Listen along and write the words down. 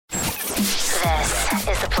This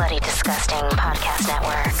is the Bloody Disgusting Podcast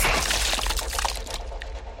Network.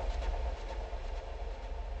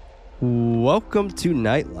 Welcome to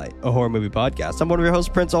Nightlight, a horror movie podcast. I'm one of your hosts,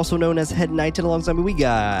 Prince, also known as Head Knight, and alongside me we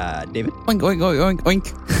got David. Oink, oink, oink, oink,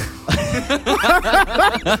 oink.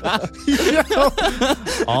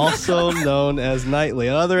 Also known as Nightly.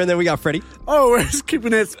 And then we got Freddy. Oh, we're just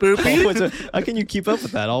keeping it spoopy. How can you keep up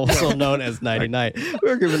with that? Also known as Nighty Night.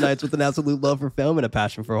 We're a group of knights with an absolute love for film and a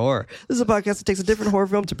passion for horror. This is a podcast that takes a different horror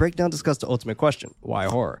film to break down and discuss the ultimate question: why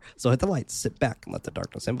horror? So hit the lights, sit back, and let the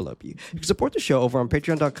darkness envelope you. You can support the show over on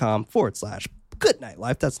patreon.com/Good Night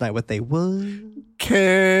Life. That's night with a what?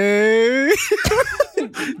 Okay.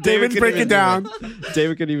 David's breaking down.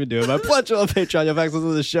 David couldn't even do it. My pleasure on Patreon. You'll have access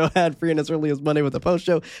to the show ad-free and as early as Monday with a post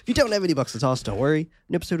show. If you don't have any bucks to toss, don't worry.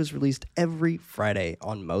 An episode is released every Friday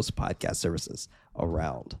on most podcast services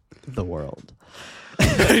around the world.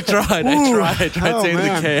 I tried saying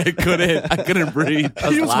the K. I couldn't breathe.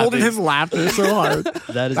 He was holding his laughter so hard.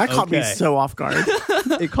 That caught me so off guard.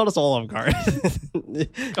 It caught us all off guard.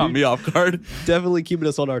 Caught me off guard. Definitely keeping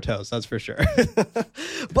us on our toes, that's for sure.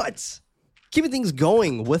 But keeping things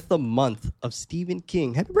going with the month of Stephen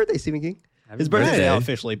King. Happy birthday, Stephen King. His birthday now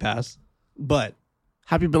officially passed, but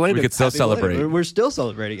happy belated. We could still celebrate. Belated. We're still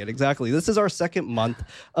celebrating it, exactly. This is our second month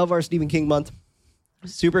of our Stephen King month.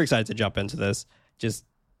 Super excited to jump into this. Just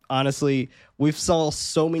honestly, we've saw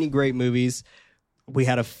so many great movies. We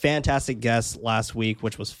had a fantastic guest last week,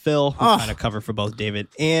 which was Phil, who kind of covered for both David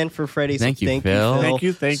and for Freddie. Thank you, Phil. Thank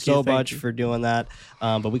you so much for doing that.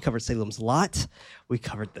 But we covered Salem's Lot. We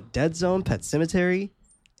covered The Dead Zone, Pet Sematary.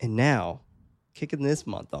 And now, kicking this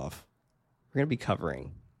month off, we're going to be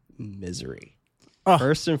covering Misery.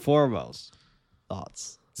 First and foremost,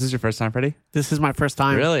 thoughts? Is this your first time, Freddie? This is my first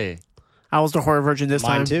time. Really? I was the horror virgin this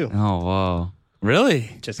time. Mine too. Oh, whoa. Really?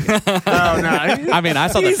 Just kidding. Oh, no. I mean, I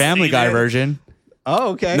saw the Family Guy version.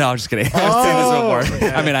 Oh, okay. No, I'm just kidding. I've seen this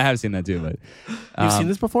before. I mean, I have seen that too, but You've seen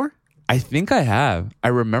this before? I think I have. I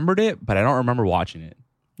remembered it, but I don't remember watching it.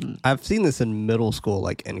 I've seen this in middle school,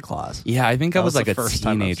 like in class. Yeah, I think I was was like the a first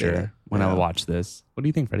time I've seen it. teenager when I watched this. What do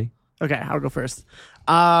you think, Freddie? Okay, I'll go first.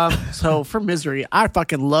 So for Misery, I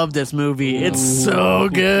fucking love this movie. It's so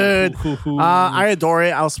good. I adore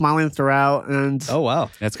it. I was smiling throughout, and Oh, wow.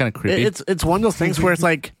 That's kind of creepy. it's one of those things where it's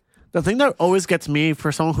like the thing that always gets me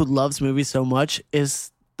for someone who loves movies so much is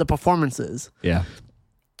the performances. Yeah.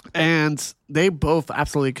 And they both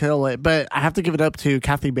absolutely kill it. But I have to give it up to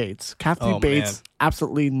Kathy Bates. Kathy Bates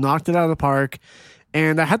absolutely knocked it out of the park.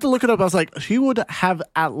 And I had to look it up. I was like, she would have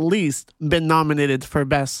at least been nominated for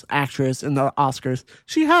Best Actress in the Oscars.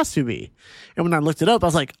 She has to be. And when I looked it up, I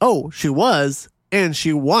was like, oh, she was. And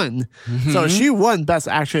she won. So she won Best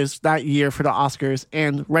Actress that year for the Oscars,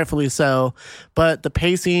 and rightfully so. But the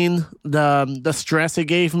pacing, the stress it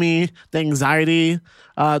gave me, the anxiety,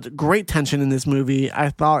 the great tension in this movie. I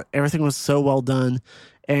thought everything was so well done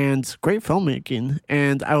and great filmmaking.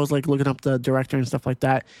 And I was like looking up the director and stuff like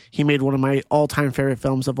that. He made one of my all-time favorite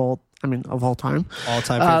films of all time.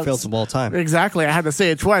 All-time favorite films of all time. Exactly. I had to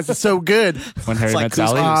say it twice. It's so good. When Harry like Met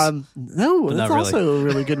Sally? No, But that's not also a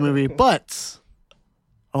really good movie. But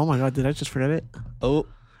oh my God, did I just forget it?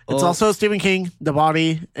 It's also Stephen King. The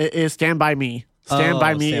Body is Stand By Me. Stand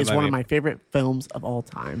By Me is one of my favorite films of all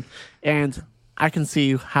time. And I can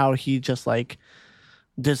see how he just like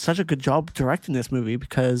did such a good job directing this movie,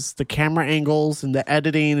 because the camera angles and the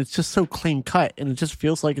editing, it's just so clean cut, and it just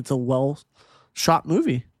feels like it's a well shot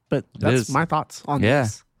movie. But that's my thoughts on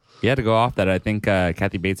this. Yeah, to go off that, I think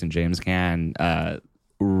Kathy Bates and James Caan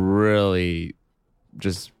really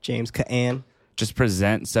James Caan. just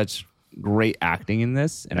present such great acting in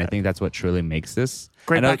this, and I think that's what truly makes this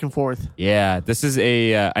Great back and forth. Yeah, this is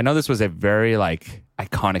I know this was a very like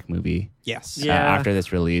iconic movie. Yes. Yeah. After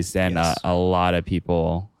this release, and a lot of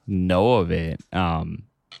people know of it.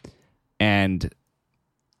 And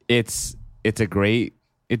it does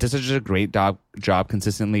such a great job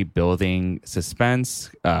consistently building suspense,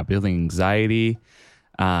 building anxiety,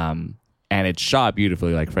 and it's shot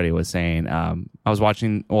beautifully, like Freddie was saying. I was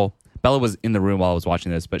watching. Well, Bella was in the room while I was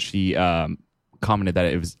watching this, but she commented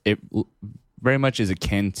that it very much is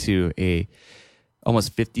akin to a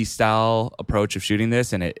almost 50 style approach of shooting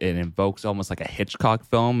this, and it invokes almost like a Hitchcock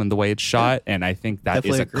film in the way it's shot, and I think that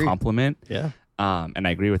Definitely is a agree. compliment. Yeah. And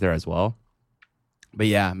I agree with her as well. But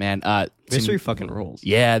yeah, man, Mystery fucking rules.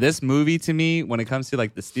 yeah, this movie to me, when it comes to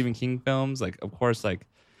like the Stephen King films, like of course, like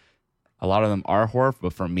a lot of them are horror,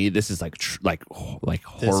 but for me, this is like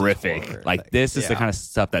horrific. horror. Like this is the kind of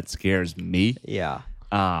stuff that scares me. Yeah.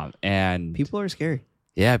 And People are scary.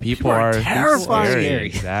 yeah, people are terrifying. scary.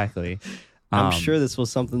 Exactly. I'm sure this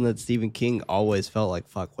was something that Stephen King always felt like,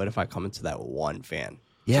 fuck, what if I come into that one fan?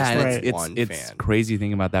 Yeah, Just and that it's one fan. crazy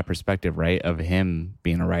thinking about that perspective, right? Of him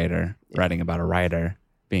being a writer, writing about a writer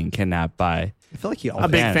being kidnapped by I feel like he a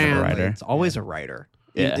always big fan of fan. a writer. It's always a writer.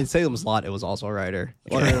 Yeah. In Salem's Lot, it was also a writer.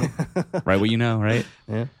 Right, what you know, right?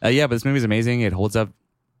 Yeah. But this movie's amazing. It holds up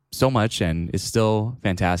so much and is still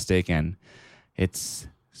fantastic, and it's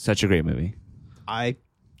such a great movie. I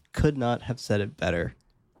could not have said it better.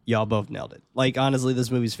 Y'all both nailed it. Like, honestly,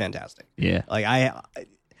 this movie's fantastic. Yeah. Like,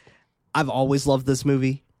 I've always loved this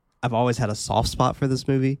movie. I've always had a soft spot for this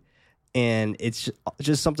movie. And it's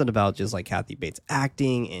just something about just like Kathy Bates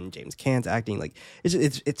acting and James Caan's acting. Like,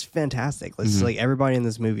 it's fantastic. It's like everybody in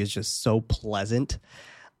this movie is just so pleasant.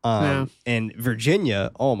 And Virginia,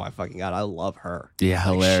 oh my fucking God, I love her. Yeah, Like,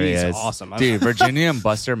 hilarious. She's awesome. Dude, Virginia and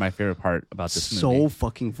Buster, my favorite part about this so movie.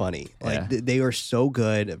 fucking funny. Like Yeah. they are so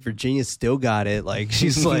good. Virginia still got it. Like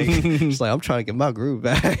she's like I'm trying to get my groove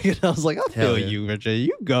back. And I was like, I Hell feel yeah. you, Virginia.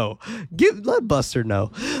 You go. Let Buster know.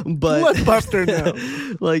 But Let Buster know.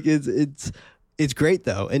 like it's great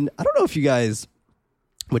though. And I don't know if you guys,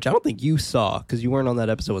 which I don't think you saw because you weren't on that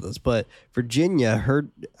episode with us, but Virginia,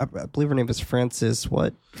 I believe her name is Frances.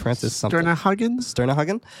 What? Frances something. Sternhagen?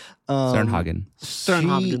 Sternhagen. Sternhagen.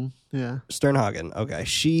 Sternhagen. Yeah. Sternhagen. Okay,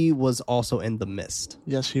 she was also in The Mist.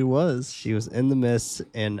 Yes, she was. She was in The Mist,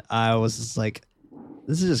 and I was just like,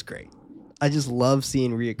 this is just great. I just love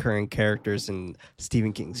seeing reoccurring characters in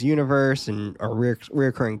Stephen King's universe, or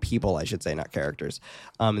reoccurring people, I should say, not characters,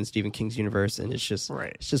 in Stephen King's universe, and it's just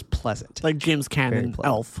pleasant. Like James Cannon, pleasant.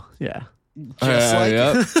 Elf. Yeah. Just like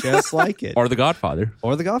yep. it. Just like it. Or The Godfather.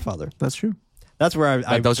 Or The Godfather. That's true. That's where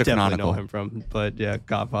I those are definitely know canonical. him from. But yeah,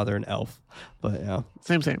 Godfather and Elf. But yeah.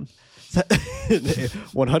 Same.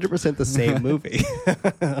 100% the same movie.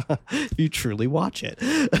 If you truly watch it.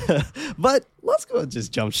 But let's go and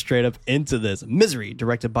just jump straight up into this. Misery,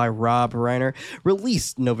 directed by Rob Reiner,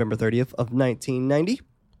 released November 30th of 1990.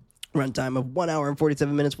 Runtime of 1 hour and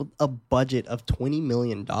 47 minutes with a budget of $20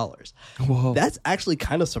 million. Whoa. That's actually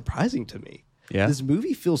kind of surprising to me. Yeah. This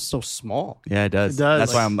movie feels so small. Yeah, it does. It does.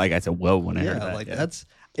 That's why I'm like, I said, whoa, when I heard Yeah, that. like yeah. that's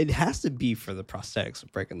it has to be for the prosthetics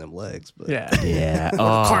of breaking them legs. But Yeah. Yeah.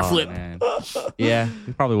 Car flip. Man. Yeah,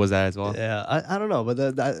 it probably was that as well. yeah, I don't know,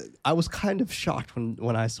 but I was kind of shocked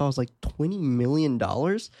when I saw it was like $20 million.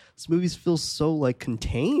 This movie feels so like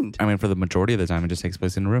contained, I mean, for the majority of the time, it just takes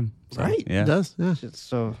place in a room. So, right? Yeah. It does. Yeah.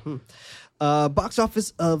 So, box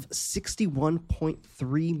office of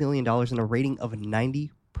 $61.3 million and a rating of 90%.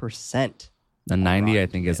 The 90, I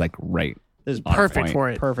think, is like right. This is Perfect point. for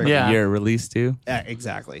it. Perfect. Yeah. Year release too. Yeah,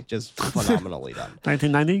 exactly. Just phenomenally done.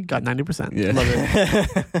 1990 got 90%. Yeah. Love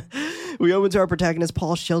it. We open to our protagonist,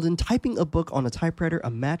 Paul Sheldon, typing a book on a typewriter, a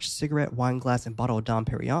match, cigarette, wine glass, and bottle of Dom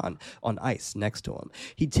Perignon on ice next to him.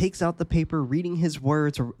 He takes out the paper, reading his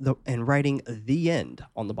words and writing "the end"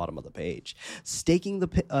 on the bottom of the page, stacking the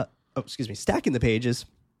pages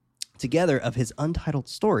together of his untitled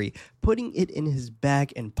story, putting it in his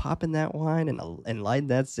bag and popping that wine and lighting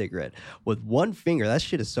that cigarette with one finger. That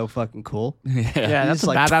shit is so fucking cool. Yeah, that's just a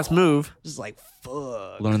like- badass move. Just like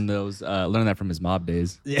fuck. Learn that from his mob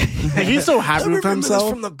days. Yeah. He's so happy I with remember this himself.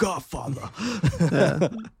 from The Godfather.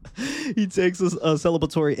 He takes a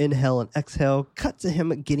celebratory inhale and exhale. Cut to him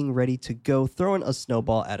getting ready to go, throwing a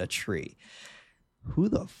snowball at a tree. Who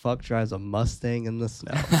the fuck drives a Mustang in the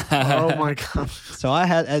snow? Oh my god. So I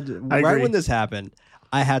right agree. when this happened,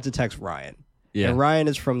 I had to text Ryan. Yeah. And Ryan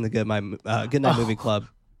is from the Good Night Movie Club,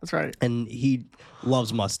 That's right. and he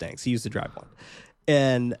loves Mustangs. He used to drive one.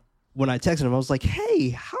 And when I texted him, I was like, "Hey,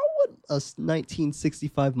 how would a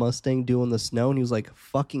 1965 Mustang do in the snow?" And he was like,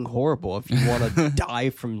 "Fucking horrible if you want to die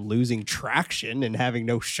from losing traction and having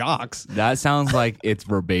no shocks." That sounds like it's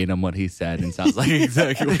verbatim what he said, and sounds like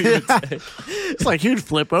exactly what he would say. It's like he'd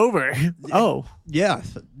flip over. Oh. Yeah.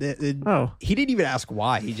 Oh. He didn't even ask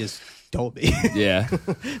why. He just told me. Yeah.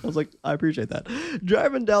 I was like, I appreciate that.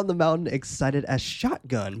 Driving down the mountain, excited as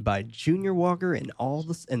 "Shotgun" by Junior Walker and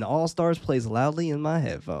All Stars plays loudly in my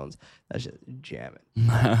headphones. That's just jamming.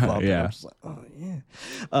 Yeah. I'm just like, oh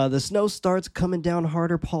yeah. The snow starts coming down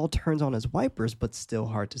harder. Paul turns on his wipers, but still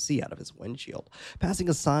hard to see out of his windshield. Passing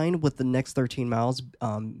a sign with the next 13 miles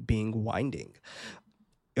being winding.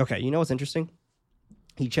 Okay, you know what's interesting?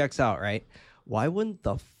 He checks out, right? Why wouldn't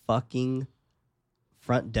the fucking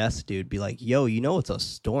front desk dude be like, "Yo, you know it's a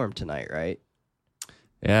storm tonight, right?"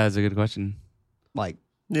 Yeah, that's a good question. Like,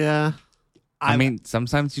 Yeah. I mean,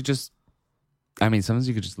 sometimes you could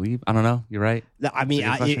just leave. I don't know. You're right. I mean,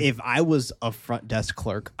 That's a good question. if I was a front desk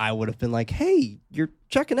clerk, I would have been like, "Hey, you're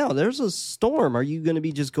checking out. There's a storm. Are you going to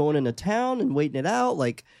be just going into town and waiting it out?"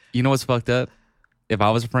 Like, You know what's fucked up if I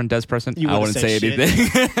was a front desk person, You I wouldn't wouldn't say say shit.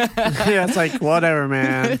 anything. Yeah, it's like, whatever,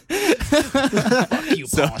 man. Fuck you,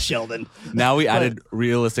 Paul Sheldon. Now we added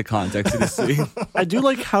realistic context to this scene. I do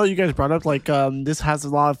like how you guys brought up, like, this has a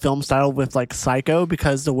lot of film style with, like, Psycho,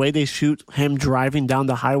 because the way they shoot him driving down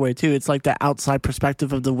the highway, too, it's like the outside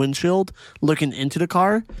perspective of the windshield looking into the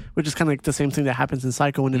car, which is kind of like the same thing that happens in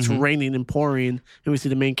Psycho when it's raining and pouring, and we see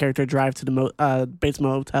the main character drive to the Bates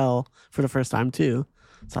Motel for the first time, too.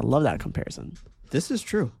 So I love that comparison. This is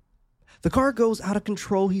true. The car goes out of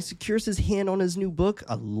control. He secures his hand on his new book.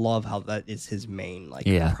 I love how that is his main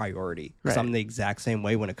priority. Because I'm the exact same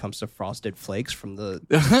way when it comes to Frosted Flakes from the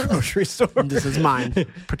grocery store. This is mine.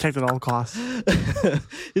 Protect at all costs.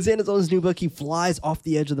 His hand is on his new book. He flies off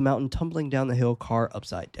the edge of the mountain, tumbling down the hill, car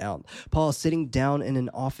upside down. Paul is sitting down in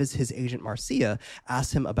an office. His agent, Marcia,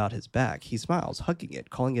 asks him about his bag. He smiles, hugging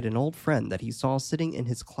it, calling it an old friend that he saw sitting in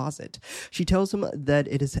his closet. She tells him that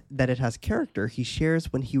it has character he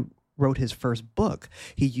shares when he wrote his first book.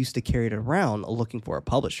 He used to carry it around looking for a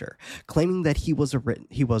publisher, claiming that he was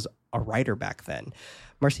a writer back then.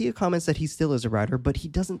 Marcia comments that he still is a writer, but he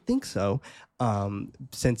doesn't think so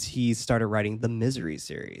since he started writing the Misery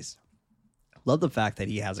series. Love the fact that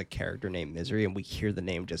he has a character named Misery and we hear the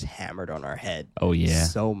name just hammered on our head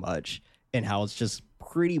so much, and how it's just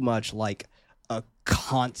pretty much like a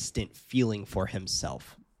constant feeling for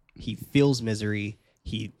himself. He feels misery.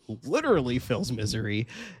 He literally feels misery,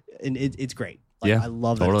 and it's great. Like, I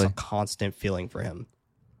love that it's a constant feeling for him,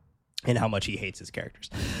 and how much he hates his characters.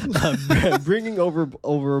 Bringing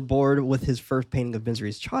overboard with his first painting of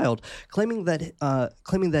Misery's child, claiming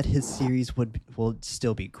that his series will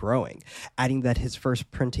still be growing, adding that his first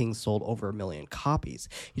printing sold over 1 million copies.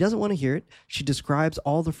 He doesn't want to hear it. She describes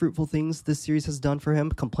all the fruitful things this series has done for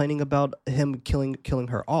him, complaining about him killing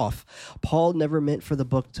her off. Paul never meant for the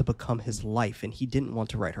book to become his life, and he didn't want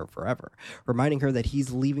to write her forever, reminding her that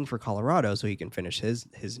he's leaving for Colorado so he can finish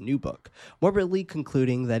his new book, morbidly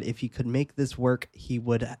concluding that if he could make this work, he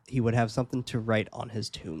would have something to write on his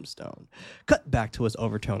tombstone. Cut back to his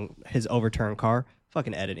overturned car.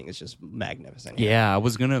 Fucking editing is just magnificent. Yeah, I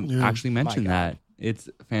was gonna actually mention that. It's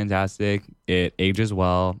fantastic. It ages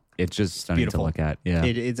well. It's just stunning beautiful to look at. Yeah,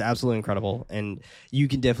 it's absolutely incredible, and you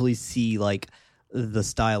can definitely see like the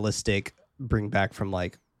stylistic bring back from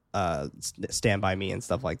like Stand By Me and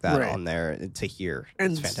stuff like that on there to hear.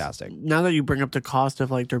 And it's fantastic. Now that you bring up the cost of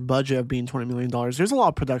like their budget of being $20 million, there's a lot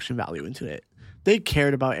of production value into it. They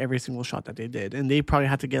cared about every single shot that they did, and they probably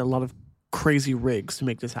had to get a lot of crazy rigs to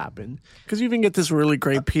make this happen. Because you even get this really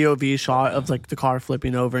great POV shot of like the car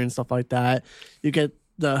flipping over and stuff like that. You get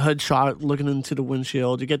the hood shot looking into the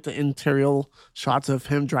windshield. You get the interior shots of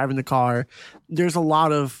him driving the car. There's a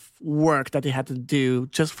lot of work that they had to do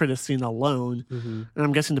just for the scene alone. And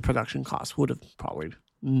I'm guessing the production cost would have probably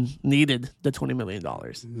needed the $20 million.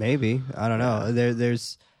 Maybe. I don't know.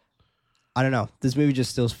 There's I don't know. This movie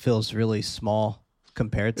just still feels really small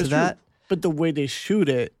compared to that. True. But the way they shoot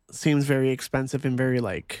it seems very expensive and very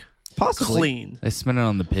like clean. They spent it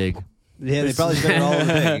on the pig. Yeah, they probably spent it all on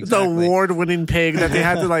the pig. The award-winning pig that they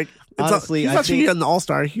had to like. Honestly, he's actually an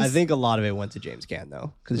all-star. I think a lot of it went to James Caan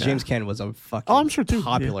though, because James Caan was a fucking I'm sure too.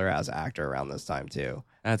 popular as actor around this time too.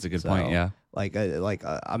 That's a good point. Yeah,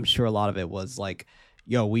 I'm sure a lot of it was like,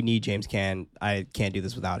 yo, we need James Caan. I can't do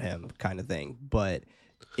this without him, kind of thing. But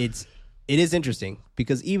it is interesting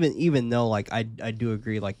because even though like I do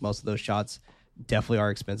agree like most of those shots definitely are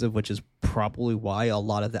expensive, which is probably why a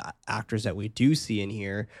lot of the actors that we do see in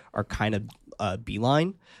here are kind of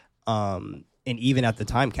beeline. And even at the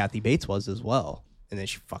time, Kathy Bates was as well, and then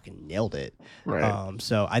she fucking nailed it. Right.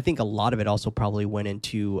 So I think a lot of it also probably went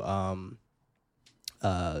into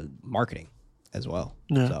marketing as well.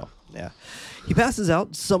 Yeah. So yeah, he passes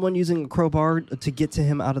out. Someone using a crowbar to get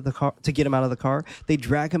him out of the car. They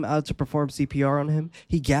drag him out to perform CPR on him.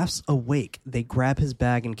 He gasps awake. They grab his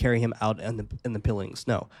bag and carry him out in the pilling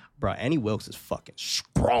snow. Bro, Annie Wilkes is fucking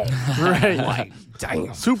strong. Right. Like,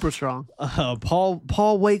 damn. Super strong.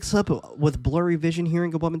 Paul wakes up with blurry vision,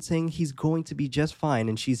 hearing a woman saying he's going to be just fine,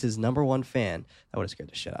 and she's his number one fan. That would have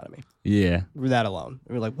scared the shit out of me. yeah. That alone.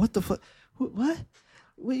 We were like, what the fuck? What?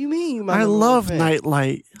 What do you mean? I love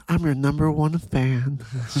Nightlight. I'm your number one fan.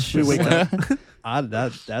 We wake up.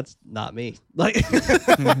 That's not me. Like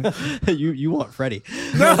you want Freddie.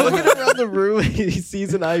 No. Looking around the room, he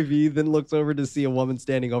sees an IV, then looks over to see a woman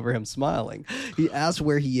standing over him smiling. He asks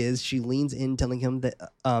where he is. She leans in, telling him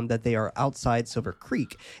that they are outside Silver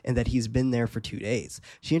Creek and that he's been there for 2 days.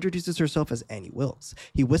 She introduces herself as Annie Wilkes.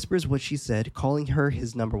 He whispers what she said, calling her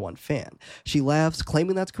his number one fan. She laughs,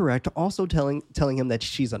 claiming that's correct, also telling him that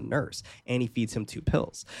she's a nurse. Annie feeds him 2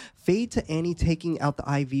 pills. Fade to Annie taking out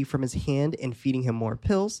the IV from his hand and feeding feeding him more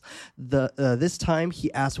pills. This time he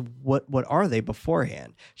asks what are they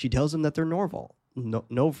beforehand. She tells him that they're Novril.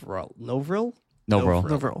 Novril.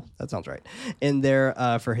 That sounds right. And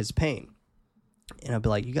they're for his pain. And I'd be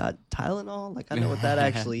like, you got Tylenol? Like, I know what that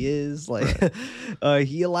actually is. Like,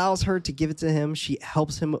 he allows her to give it to him. She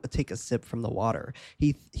helps him take a sip from the water.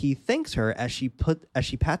 He thanks her as she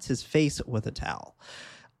pats his face with a towel.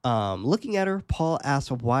 Looking at her, Paul asks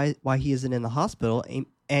why he isn't in the hospital,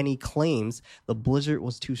 and he claims the blizzard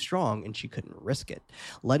was too strong and she couldn't risk it,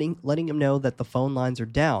 letting him know that the phone lines are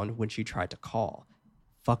down when she tried to call.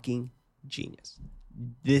 Fucking genius.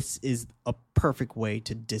 This is a perfect way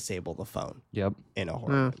to disable the phone. Yep. In a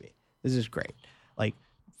horror movie. This is great. Like,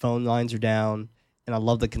 phone lines are down, and I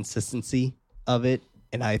love the consistency of it.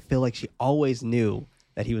 And I feel like she always knew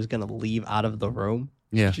that he was going to leave out of the room.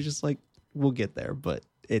 Yeah. She's just like, we'll get there, but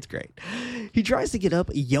it's great. He tries to get up,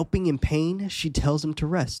 yelping in pain. She tells him to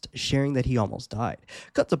rest, sharing that he almost died.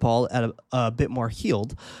 Cut to Paul at a bit more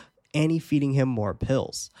healed, Annie feeding him more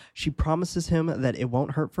pills. She promises him that it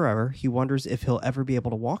won't hurt forever. He wonders if he'll ever be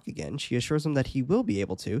able to walk again. She assures him that he will be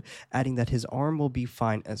able to, adding that his arm will be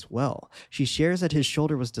fine as well. She shares that his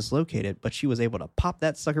shoulder was dislocated, but she was able to pop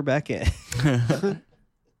that sucker back in.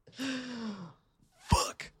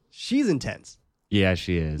 Fuck. She's intense. Yeah,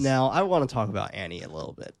 she is. Now, I want to talk about Annie a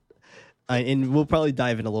little bit. And we'll probably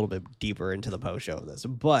dive in a little bit deeper into the post-show of this.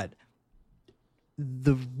 But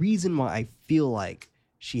the reason why I feel like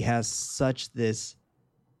she has such this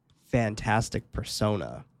fantastic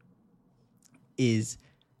persona is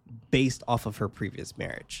based off of her previous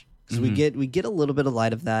marriage. Because we get a little bit of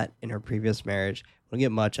light of that in her previous marriage. We don't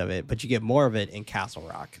get much of it, but you get more of it in Castle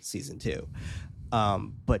Rock season 2.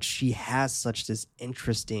 But she has such this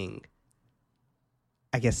interesting,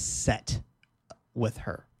 I guess, set with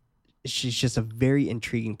her. She's just a very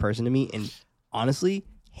intriguing person to me. And honestly,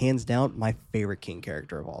 hands down, my favorite King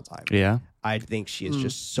character of all time. Yeah. I think she is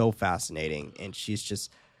just so fascinating, and she's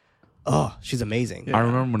just, she's amazing. Yeah. I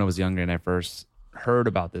remember when I was younger and I first heard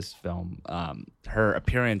about this film, her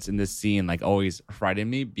appearance in this scene like always frightened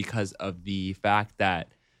me because of the fact that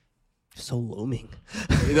so looming.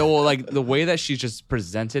 Well, like the way that she's just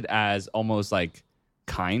presented as almost like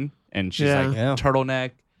kind, and she's like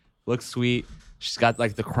turtleneck, looks sweet. She's got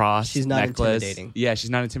like the cross. She's not necklace. intimidating. Yeah, she's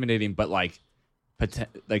not intimidating, but like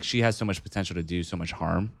she has so much potential to do so much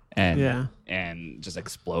harm and just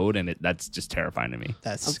explode, and that's just terrifying to me.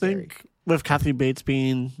 That's I scary. think with Kathy Bates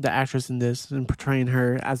being the actress in this and portraying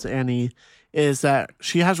her as Annie is that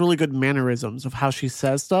she has really good mannerisms of how she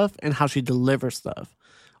says stuff and how she delivers stuff.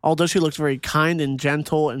 Although she looks very kind and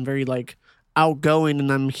gentle and very like outgoing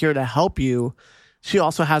and I'm here to help you, she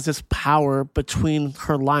also has this power between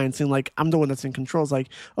her lines and like, I'm the one that's in control. It's like,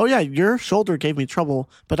 oh yeah, your shoulder gave me trouble,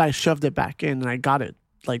 but I shoved it back in and I got it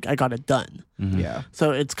done. Mm-hmm. Yeah.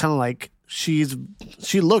 So it's kind of like she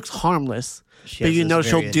looks harmless, but you know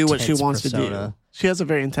she'll do what she wants to do. She has a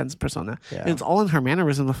very intense persona. Yeah. And it's all in her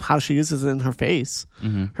mannerism of how she uses it in her face.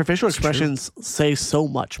 Mm-hmm. Her facial expressions say so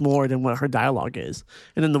much more than what her dialogue is.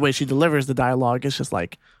 And then the way she delivers the dialogue is just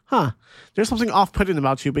like, there's something off-putting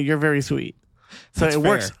about you, but you're very sweet. So it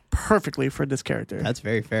works perfectly for this character. That's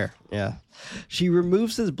very fair. Yeah. She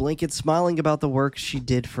removes his blanket, smiling about the work she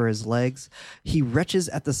did for his legs. He retches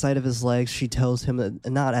at the sight of his legs. She tells him that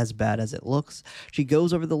not as bad as it looks. She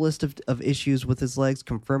goes over the list of issues with his legs,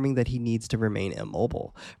 confirming that he needs to remain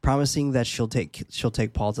immobile, promising that she'll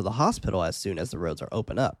take Paul to the hospital as soon as the roads are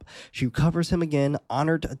open up. She covers him again,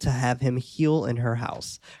 honored to have him heal in her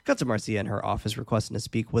house. Cut to Marcia in her office, requesting to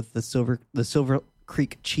speak with the Silver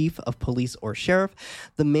Creek chief of police or sheriff.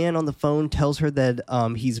 The man on the phone tells her that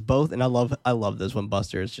he's both, and I love this one.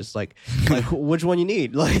 Buster is just like which one you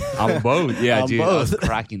need? Like I'm both. Yeah, I'm dude, both. I was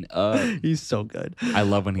cracking up. He's so good. I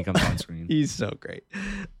love when he comes on screen. He's so great.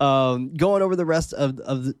 Going over the rest of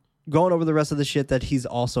the shit that he's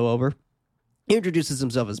also over. He introduces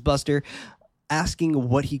himself as Buster, asking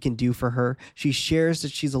what he can do for her. She shares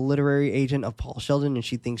that she's a literary agent of Paul Sheldon and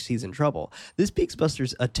she thinks he's in trouble. This piques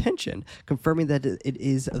Buster's attention, confirming that it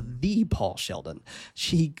is the Paul Sheldon.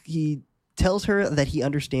 He tells her that he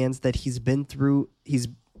understands that he's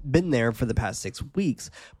been there for the past 6 weeks,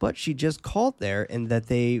 but she just called there and that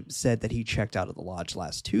they said that he checked out of the lodge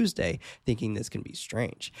last Tuesday, thinking this can be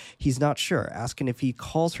strange. He's not sure, asking if he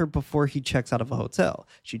calls her before he checks out of a hotel.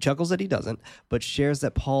 She chuckles that he doesn't, but shares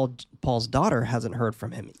that Paul's daughter hasn't heard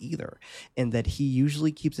from him either, and that he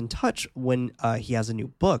usually keeps in touch when he has a new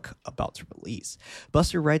book about to release.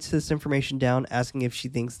 Buster writes this information down, asking if she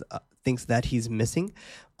thinks that he's missing.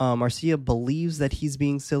 Marcia believes that he's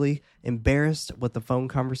being silly, embarrassed with the phone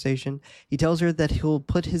conversation. He tells her that he'll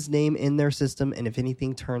put his name in their system, and if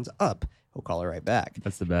anything turns up, He'll call her right back.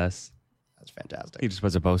 That's the best. That's fantastic. He just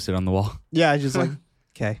puts a post-it on the wall. Yeah, just like,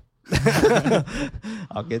 okay.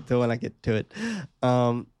 I'll get to it when I get to it.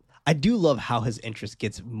 I do love how his interest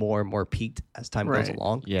gets more and more piqued as time goes Right.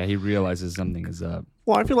 along. Yeah, he realizes something is up.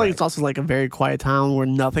 Well, I feel like it's also like a very quiet town where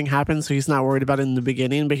nothing happens, so he's not worried about it in the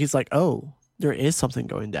beginning. But he's like, "Oh, there is something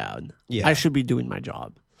going down. Yeah. I should be doing my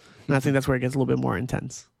job." And I think that's where it gets a little bit more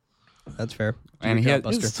intense. That's fair. And Good he job, had-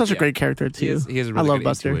 Buster. He's such a great character too. He has a I really love good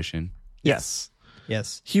Buster. intuition. Yes,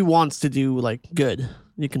 Yes. he wants to do like good.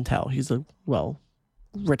 You can tell he's a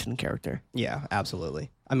well-written character. Yeah,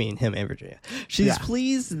 absolutely. I mean, him and Virginia. She's Yeah.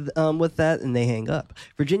 pleased with that, and they hang up.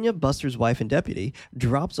 Virginia, Buster's wife and deputy,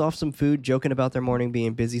 drops off some food, joking about their morning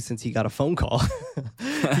being busy since he got a phone call.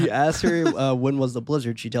 He asks her when was the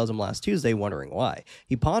blizzard. She tells him last Tuesday, wondering why.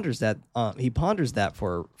 He ponders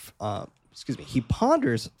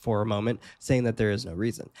for a moment, saying that there is no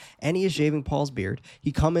reason. Annie is shaving Paul's beard.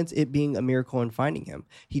 He comments it being a miracle in finding him.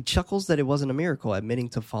 He chuckles that it wasn't a miracle, admitting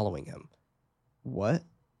to following him. What?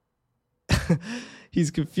 He's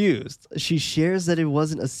confused. She shares that it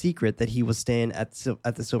wasn't a secret that he was staying at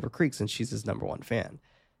the Silver Creek since she's his number one fan.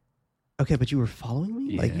 Okay, but you were following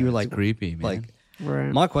me? Yeah, like you were it's like creepy, man. Like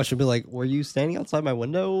Right. my question would be like, were you standing outside my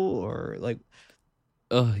window or like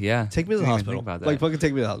Oh yeah. take me to the Didn't even think hospital? about that. Like fucking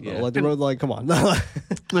take me to the hospital. Yeah. Like the road, like come on.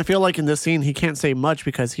 And I feel like in this scene he can't say much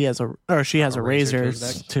because she has a razor razor to his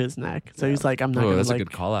neck. to his neck. So he's like, I'm not Oh, gonna that's a like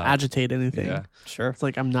good call out. agitate anything. Yeah. Sure. It's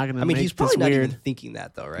like I'm not gonna. I mean, make he's probably this not weird. even thinking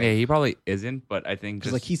that though, right? Yeah, he probably isn't, but I think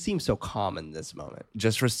Because just like he seems so calm in this moment.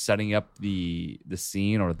 just for setting up the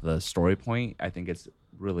scene or the story point, I think it's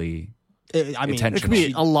really I mean, Intentional. It could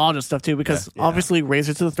be a lot of stuff too, because Yeah. obviously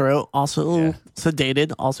razor to the throat, also Yeah.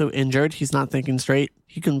 sedated, also injured. He's not thinking straight.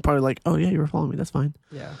 He can probably like, oh yeah, you were following me. That's fine.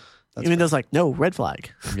 yeah. Even though it's like, no, red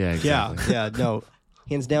flag, yeah, Yeah, exactly. yeah, no.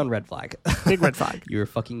 Hands down, red flag. big red flag. You were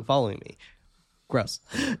fucking following me. Gross.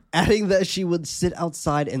 Adding that she would sit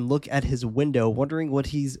outside and look at his window, wondering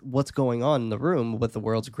what's going on in the room with the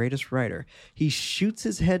world's greatest writer. He shoots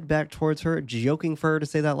his head back towards her, joking for her to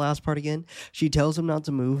say that last part again. She tells him not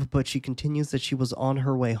to move, but she continues that she was on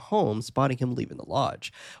her way home, spotting him leaving the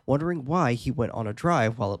lodge, wondering why he went on a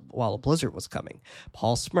drive while a blizzard was coming.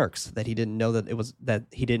 Paul smirks that he didn't know that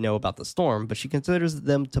he didn't know about the storm, but she considers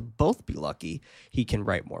them to both be lucky he can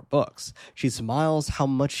write more books. She smiles how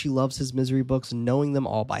much she loves his misery books, knowing them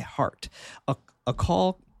all by heart.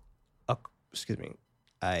 Excuse me.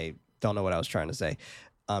 I don't know what I was trying to say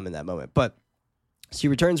in that moment, but she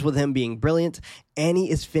returns with him being brilliant. Annie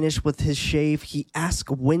is finished with his shave. He asks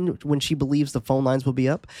when she believes the phone lines will be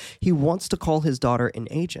up. He wants to call his daughter an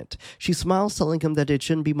agent. She smiles, telling him that it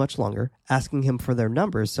shouldn't be much longer, asking him for their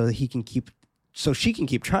numbers so she can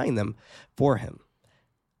keep trying them for him.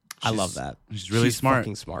 I love that. She's really smart.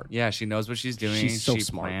 Fucking smart. Yeah, she knows what she's doing. She's so she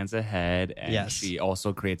smart. plans ahead, and Yes. she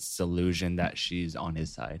also creates this illusion that she's on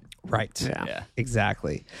his side. Right. Yeah. Yeah.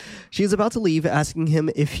 Exactly. She is about to leave, asking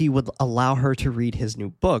him if he would allow her to read his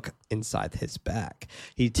new book inside his bag.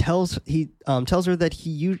 He tells her that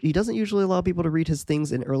he doesn't usually allow people to read his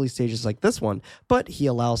things in early stages like this one, but he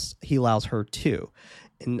allows her to.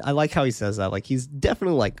 And I like how he says that. Like he's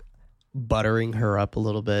definitely like buttering her up a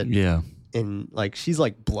little bit. Yeah. And like she's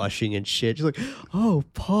like blushing and shit. She's like, "Oh,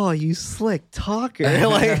 Paul, you slick talker."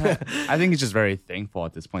 Like, I think he's just very thankful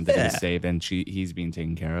at this point that Yeah. he's saved and he's being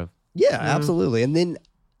taken care of. yeah, absolutely. And then,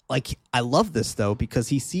 like, I love this though because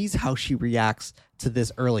he sees how she reacts to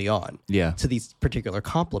this early on. Yeah. To these particular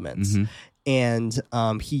compliments, Mhm.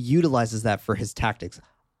 and he utilizes that for his tactics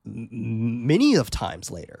many of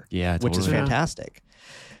times later. Yeah, which is totally. fantastic.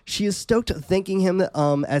 She is stoked, thanking him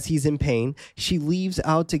as he's in pain. She leaves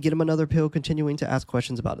out to get him another pill, continuing to ask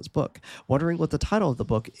questions about his book, wondering what the title of the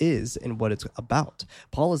book is and what it's about.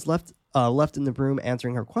 Paul is left in the room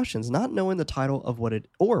answering her questions, not knowing the title of what it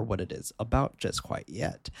is about just quite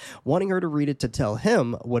yet, wanting her to read it to tell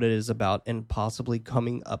him what it is about and possibly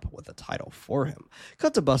coming up with a title for him.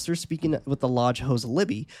 Cut to Buster speaking with the lodge host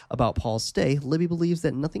Libby about Paul's stay. Libby believes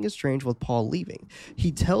that nothing is strange with Paul leaving.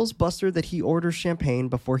 He tells Buster that he orders champagne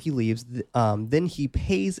before he leaves, then he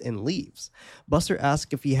pays and leaves. Buster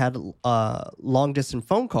asks if he had long distance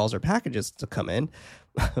phone calls or packages to come in.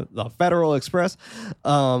 The Federal Express.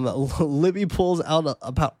 Libby pulls out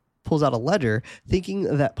a ledger,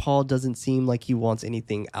 thinking that Paul doesn't seem like he wants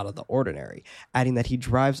anything out of the ordinary, adding that he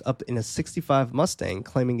drives up in a 65 Mustang,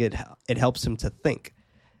 claiming it helps him to think.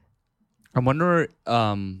 I wonder.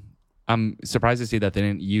 I'm surprised to see that they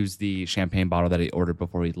didn't use the champagne bottle that he ordered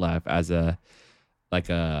before he left as a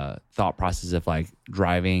thought process of like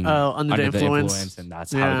driving Under the influence. and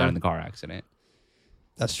that's how he Yeah. got in the car accident.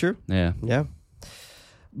 That's true. Yeah. Yeah.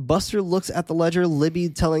 Buster looks at the ledger, Libby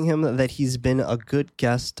telling him that he's been a good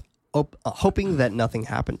guest, hoping that nothing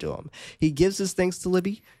happened to him. He gives his thanks to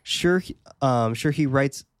Libby. He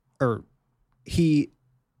writes, or he,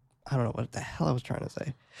 I don't know what the hell I was trying to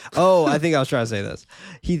say. Oh, I think I was trying to say this.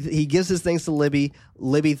 He gives his thanks to Libby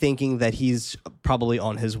thinking that he's probably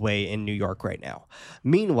on his way in New York right now.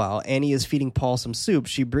 Meanwhile, Annie is feeding Paul some soup.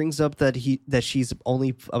 She brings up that she's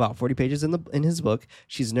only about 40 pages in his book.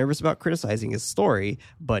 She's nervous about criticizing his story,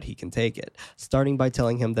 but he can take it. Starting by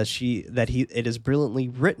telling him that it is brilliantly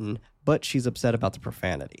written, but she's upset about the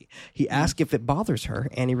profanity. He asks if it bothers her,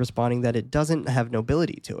 Annie responding that it doesn't have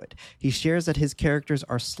nobility to it. He shares that his characters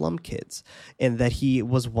are slum kids and that he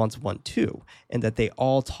was once one too, and that they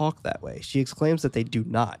all talk that way. She exclaims that they do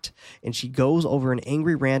not, and she goes over an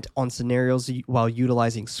angry rant on scenarios while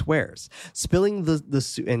utilizing swears, spilling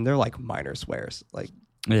the and they're like minor swears, like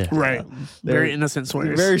Yeah. Right. Very innocent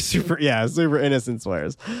swears. very super innocent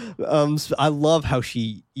swears. I love how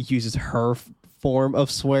she uses her form of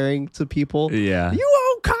swearing to people. Yeah.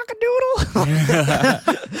 You old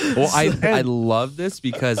cockadoodle. Well, I love this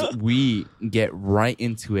because we get right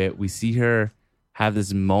into it. We see her have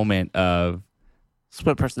this moment of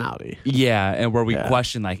Split personality. and where we Yeah.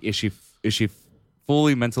 question like, is she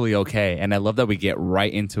fully mentally okay? And I love that we get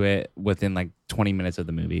right into it within like 20 minutes of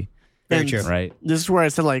the movie. Very And true. Right? This is where I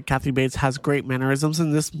said like Kathy Bates has great mannerisms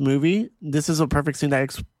in this movie. This is a perfect scene that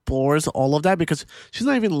explores all of that because she's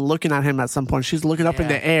not even looking at him at some point. She's looking up in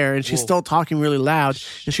the air and she's still talking really loud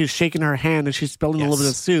and she's shaking her hand and she's spilling a little bit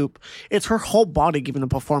of soup. It's her whole body giving the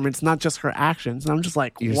performance, not just her actions. And I'm just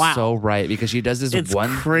like, You're wow. so right because she does this It's one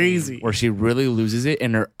crazy. thing where she really loses it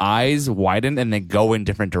and her eyes widen and they go in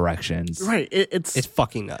different directions. Right. It's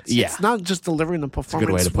fucking nuts. Yeah. it's not just delivering the good way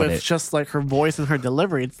performance to put with it. just like her voice and her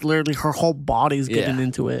delivery. It's literally her whole body's getting Yeah.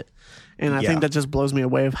 into it. And I Yeah. think that just blows me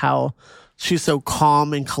away of how she's so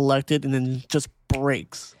calm and collected and then just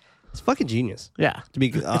breaks. It's fucking genius. Yeah. To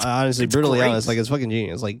be honestly, brutally great. honest, like it's fucking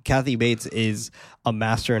genius. Like Kathy Bates is a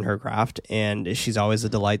master in her craft, and she's always a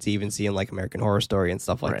delight to even see in like American Horror Story and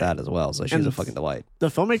stuff like Right. that as well. So she's And a fucking delight. The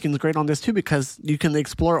filmmaking is great on this too because you can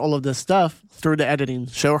explore all of this stuff through the editing.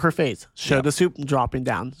 Show her face, show the soup dropping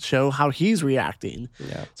down, show how he's reacting.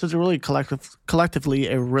 Yeah. So it's a really collectively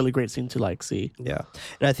a really great scene to like see. Yeah,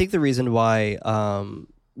 and I think the reason why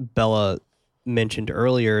Bella mentioned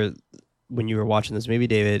earlier when you were watching this movie,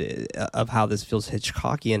 David, of how this feels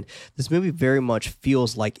Hitchcockian, this movie very much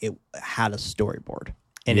feels like it had a storyboard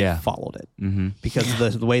and Yeah. it followed it Mm-hmm.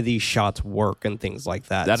 because the way these shots work and things like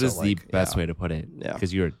that. That So, is the like, best yeah. way to put it. Yeah.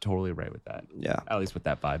 Because you're totally right with that. Yeah. At least with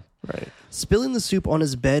that vibe. Right. Spilling the soup on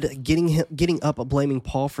his bed, getting up, blaming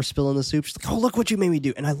Paul for spilling the soup. She's like, "Oh, look what you made me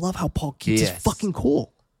do!" And I love how Paul keeps his Yes. fucking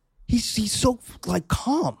cool. He's so like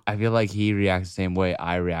calm. I feel like he reacts the same way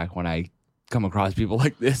I react when I come across people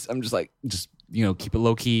like this. I'm just like, keep it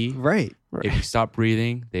low key. Right. If you stop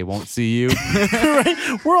breathing, they won't see you.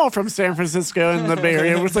 Right. We're all from San Francisco and the Bay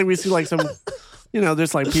Area. It's like we see like some,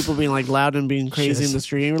 there's like people being like loud and being crazy in the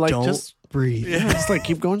street. And we're like, Don't just breathe. just like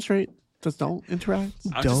keep going straight. Just don't interact.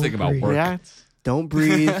 I'm Don't just thinking about breathe. work. React. Don't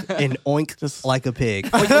breathe and oink Just- like a pig.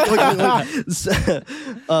 Oink, oink, oink,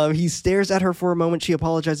 oink, oink. He stares at her for a moment. She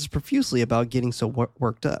apologizes profusely about getting so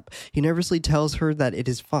worked up. He nervously tells her that it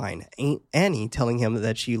is fine. Annie telling him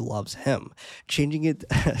that she loves him, changing it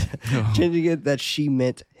that she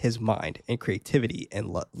meant his mind and creativity,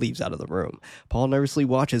 and leaves out of the room. Paul nervously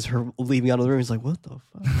watches her leaving out of the room. He's like, "What the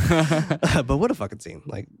fuck?" But what a fucking scene!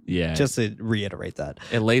 Like, Yeah. just to reiterate that,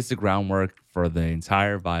 It lays the groundwork for the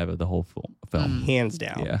entire vibe of the whole film. hands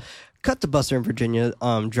down. Yeah. Cut to Buster and Virginia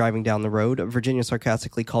driving down the road. Virginia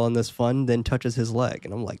sarcastically calling this fun, then touches his leg.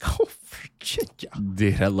 And I'm like, oh, Virginia.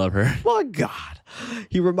 Dude, I love her. My God.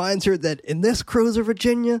 He reminds her that in this cruiser,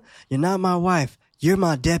 Virginia, you're not my wife. You're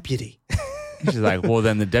my deputy. She's like, well,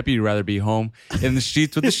 then the deputy would rather be home in the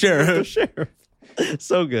streets with the sheriff. Sheriff.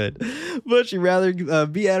 So good. But she'd rather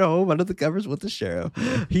be at home under the covers with the sheriff.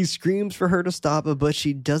 He screams for her to stop, but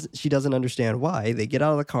she doesn't understand why. They get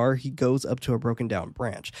out of the car. He goes up to a broken down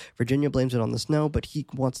branch. Virginia blames it on the snow, but he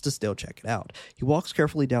wants to still check it out. He walks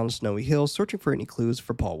carefully down a snowy hill, searching for any clues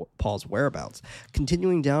for Paul's whereabouts.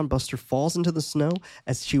 Continuing down, Buster falls into the snow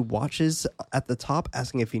as she watches at the top,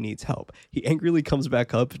 asking if he needs help. He angrily comes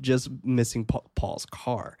back up, just missing Paul's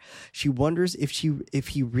car. She wonders if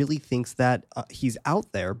he really thinks that he's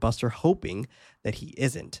out there. Buster hoping that he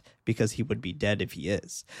isn't, because he would be dead if he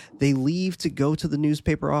is. They leave to go to the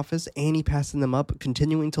newspaper office, Annie passing them up,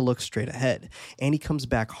 continuing to look straight ahead. Annie comes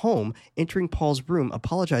back home, entering Paul's room,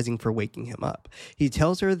 apologizing for waking him up. He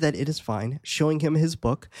tells her that it is fine, showing him his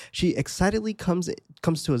book. She excitedly comes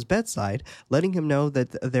to his bedside, letting him know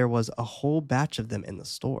that there was a whole batch of them in the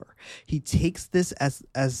store. He takes this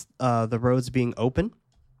as the roads being open.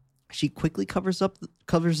 She quickly covers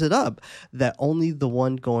it up that only the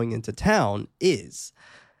one going into town is,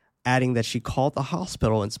 adding that she called the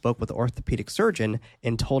hospital and spoke with the orthopedic surgeon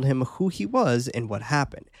and told him who he was and what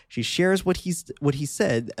happened. She shares what he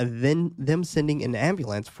said, and then them sending an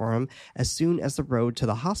ambulance for him as soon as the road to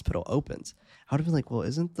the hospital opens. I would have been like, well,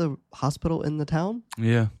 isn't the hospital in the town?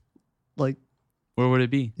 Yeah. Like, where would it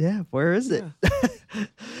be? Yeah, where is it?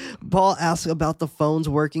 Paul asks about the phones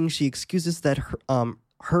working. She excuses that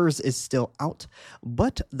hers is still out,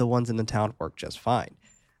 but the ones in the town work just fine.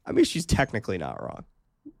 I mean, she's technically not wrong.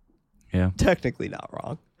 Yeah. Technically not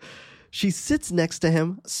wrong. She sits next to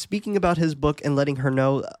him, speaking about his book and letting her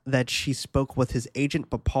know that she spoke with his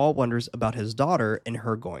agent, but Paul wonders about his daughter and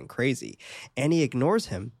her going crazy. Annie ignores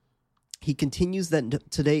him. He continues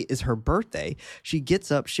that today is her birthday. She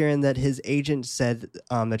gets up, sharing that his agent said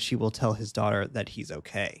that she will tell his daughter that he's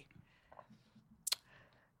okay.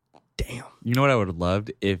 Damn. You know what I would have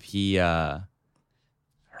loved if he heard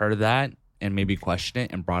that and maybe questioned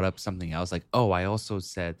it and brought up something else, like, oh, I also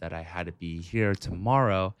said that I had to be here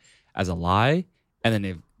tomorrow as a lie, and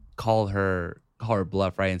then call her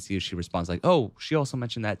bluff, right, and see if she responds like, oh, she also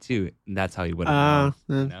mentioned that too, and that's how he would have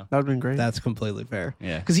known. That would have been great. That's completely fair.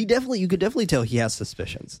 Yeah, because you could definitely tell he has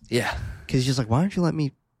suspicions. Yeah, because he's just like, why aren't you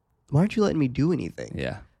letting me do anything?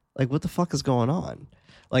 Yeah, like, what the fuck is going on?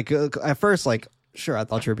 Like, at first, like, sure, I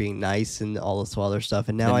thought you were being nice and all this other stuff,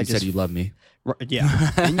 and now then I just said you love me.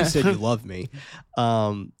 Yeah, and you said you love me.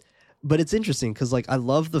 But it's interesting because, like, I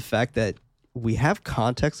love the fact that we have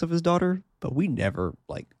context of his daughter, but we never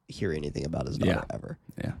like hear anything about his daughter ever.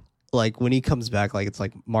 Yeah. Like when he comes back, like it's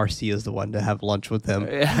like Marcia's the one to have lunch with him.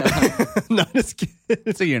 Yeah. No, just kidding.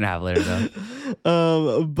 It's a year and a half later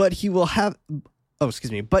though. But he will have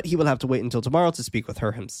to wait until tomorrow to speak with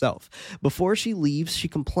her himself. Before she leaves, she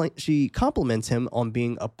compliments him on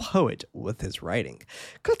being a poet with his writing.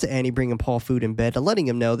 Cut to Annie bringing Paul food in bed and letting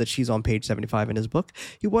him know that she's on page 75 in his book.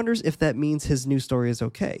 He wonders if that means his new story is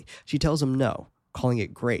okay. She tells him no, calling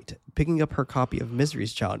it great, picking up her copy of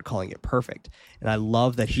Misery's Child, calling it perfect. And I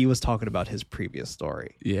love that he was talking about his previous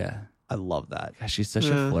story. Yeah. I love that. Gosh, she's such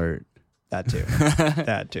a flirt. That too.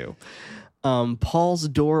 That too. Paul's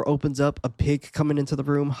door opens up, a pig coming into the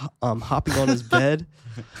room, hopping on his bed.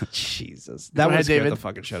 Jesus. That would scare the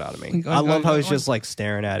fucking shit out of me. I love how he's just like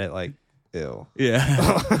staring at it like, ew.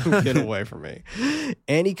 Yeah. Get away from me.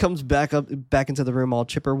 Annie comes back into the room all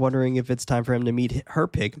chipper, wondering if it's time for him to meet her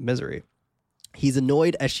pig, Misery. He's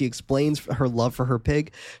annoyed as she explains her love for her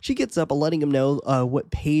pig. She gets up, letting him know what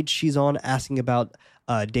page she's on, asking about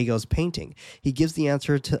Dago's painting. He gives the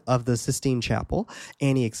answer of the Sistine Chapel.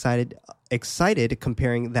 Annie excited,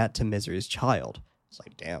 comparing that to Misery's Child. It's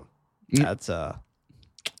like, damn, that's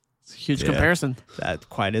it's a huge comparison. That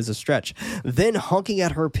quite is a stretch. Then honking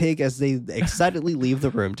at her pig as they excitedly leave the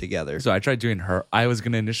room together. So I tried doing her. I was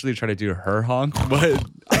gonna initially try to do her honk, but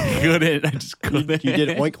I couldn't. I just couldn't. You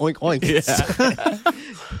did oink oink oink. Yeah.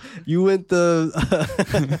 You went the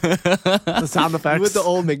sound effects. You went the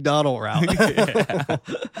old McDonald route.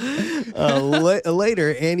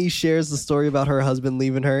 Later, Annie shares the story about her husband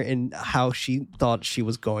leaving her and how she thought she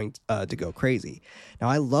was going to go crazy. Now,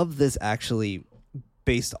 I love this actually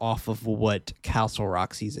based off of what Castle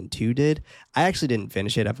Rock season 2 did. I actually didn't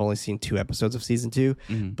finish it. I've only seen 2 episodes of season 2,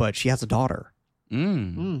 but she has a daughter.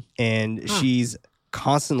 And she's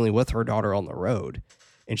constantly with her daughter on the road,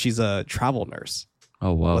 and she's a travel nurse.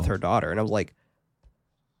 Oh, wow. With her daughter. And I was like,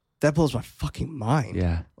 that blows my fucking mind.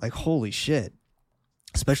 Yeah. Like, holy shit.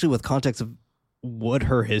 Especially with context of what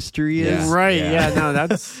her history is. Right. Yeah. No,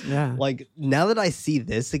 that's, yeah. Like, now that I see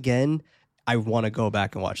this again, I want to go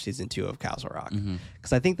back and watch season 2 of Castle Rock.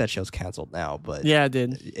 Because I think that show's canceled now, but. Yeah, it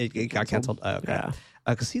did. It got canceled. Oh, okay. Yeah.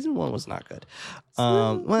 Because season 1 was not good.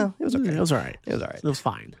 Well, it was okay. It was all right. It was all right. It was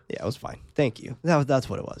fine. Yeah, it was fine. Thank you. That's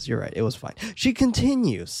what it was. You're right. It was fine. She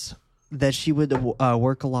continues that she would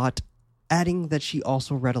work a lot, adding that she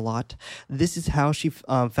also read a lot. This is how she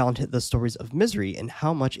found the stories of Misery and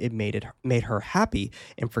how much it made her happy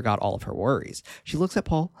and forgot all of her worries. She looks at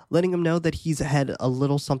Paul, letting him know that he's had a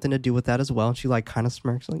little something to do with that as well. And she like kind of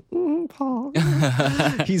smirks like, Paul.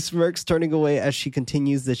 He smirks, turning away as she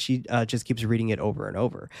continues that she just keeps reading it over and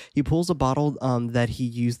over. He pulls a bottle that he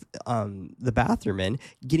used the bathroom in,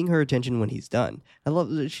 getting her attention when he's done. I love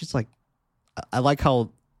that she's like, I like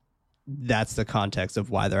how that's the context of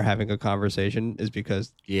why they're having a conversation is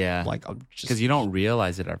because like I'm just because you don't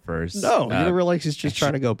realize it at first. no, you don't realize she's just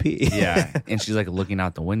trying to go pee. Yeah, and she's like looking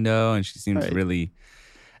out the window, and she seems really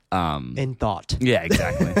in thought. Yeah,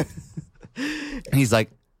 exactly. And he's like,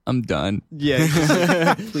 I'm done.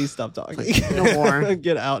 Yeah, please stop talking. No more.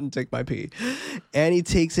 Get out and take my pee. Annie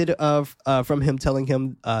takes it from him, telling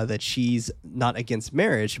him that she's not against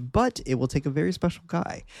marriage, but it will take a very special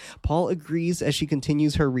guy. Paul agrees as she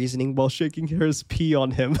continues her reasoning while shaking his pee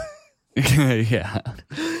on him. Yeah.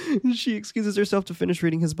 She excuses herself to finish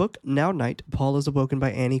reading his book. Now night, Paul is awoken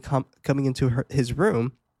by Annie coming into his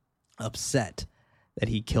room, upset that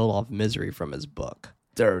he killed off Misery from his book.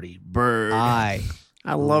 Dirty bird. I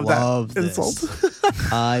love that this. insult.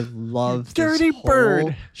 I love Dirty this bird.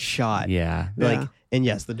 whole shot. Yeah. Like, Yeah. and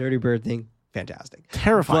yes, the dirty bird thing, fantastic.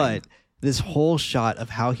 Terrifying. But this whole shot of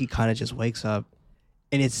how he kind of just wakes up,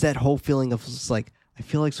 and it's that whole feeling of just like, I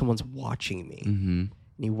feel like someone's watching me. Mm-hmm. And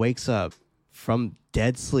he wakes up from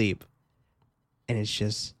dead sleep, and it's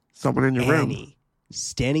just Someone in your room. Annie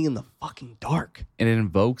standing in the fucking dark. And it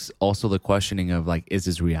invokes also the questioning of like, is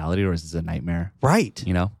this reality or is this a nightmare? Right.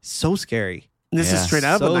 You know? So scary. This is Yeah. straight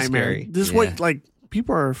out of So a nightmare. scary. This is Yeah. what like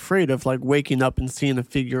people are afraid of, like waking up and seeing a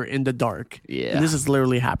figure in the dark. Yeah. And this is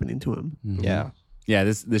literally happening to him. Mhm. Yeah. Yeah.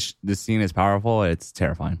 This scene is powerful. It's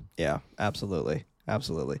terrifying. Yeah, absolutely.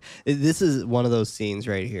 Absolutely. This is one of those scenes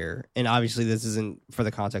right here. And obviously this isn't for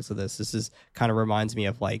the context of this. This is kind of reminds me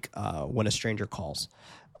of like When a Stranger Calls.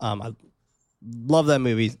 I love that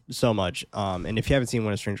movie so much. And if you haven't seen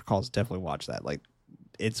When a Stranger Calls, definitely watch that. Like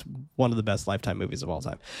it's one of the best Lifetime movies of all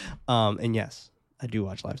time. And yes, I do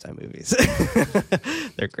watch Lifetime movies.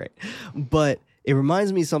 They're great. But it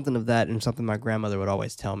reminds me something of that, and something my grandmother would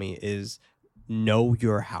always tell me is know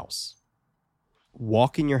your house.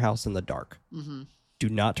 Walk in your house in the dark. Do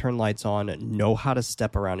not turn lights on. Know how to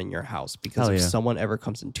step around in your house, because Hell if yeah. someone ever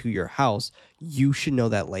comes into your house, you should know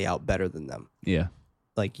that layout better than them. Yeah.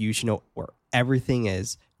 Like you should know where everything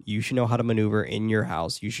is. You should know how to maneuver in your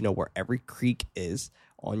house. You should know where every creak is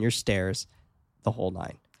on your stairs, the whole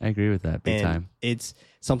nine. I agree with that big And time. it's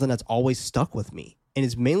something that's always stuck with me. And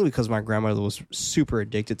it's mainly because my grandmother was super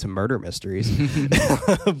addicted to murder mysteries.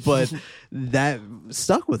 But that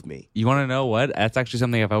stuck with me. You want to know what? That's actually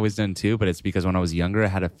something I've always done too, but it's because when I was younger, I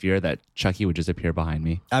had a fear that Chucky would just appear behind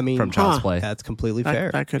me. I mean, From Child's Play. That's completely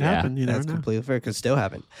fair. That could Yeah. happen. You never That's know. completely fair. Could still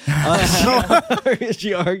happen.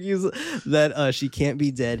 She argues that she can't be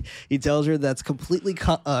dead. He tells her that's completely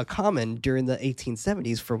common during the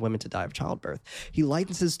 1870s for women to die of childbirth. He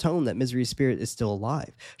lightens his tone that Misery's spirit is still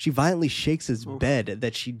alive. She violently shakes his bed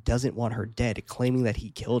that she doesn't want her dead, claiming that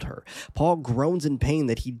he killed her. Paul groans in pain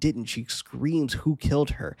that he didn't. She screams who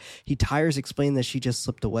killed her. He tires explaining that she just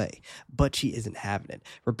slipped away, but she isn't having it,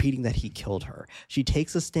 repeating that he killed her. She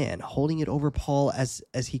takes a stand, holding it over Paul as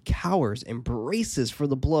he cowers and braces for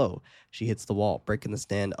the blow. She hits the wall, breaking the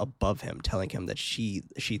stand above him, telling him that she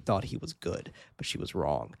thought he was good, but she was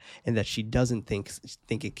wrong, and that she doesn't think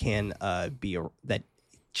it can be that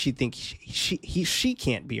she thinks she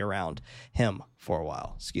can't be around him for a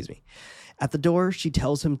while. Excuse me. At the door, she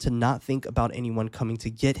tells him to not think about anyone coming to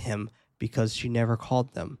get him because she never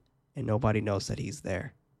called them, and nobody knows that he's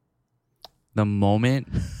there. The moment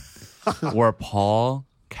where Paul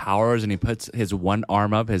cowers and he puts his one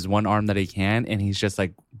arm up, his one arm that he can, and he's just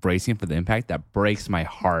like bracing for the impact, that breaks my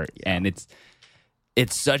heart. Yeah. And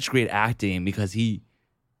it's such great acting because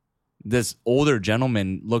this older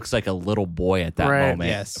gentleman looks like a little boy at that Right. moment.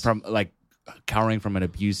 Yes. From like cowering from an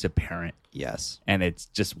abusive parent. Yes, And it's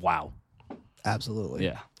just wow. absolutely.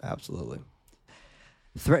 Yeah. Absolutely.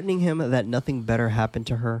 Threatening him that nothing better happened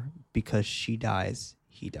to her because she dies,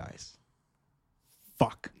 he dies.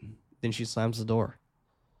 Fuck. Then she slams the door.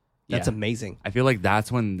 That's Yeah. amazing. I feel like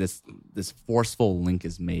that's when this forceful link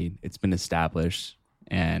is made. It's been established,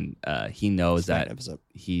 and he knows Second that episode.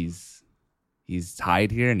 he's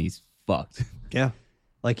tied here and he's fucked. Yeah.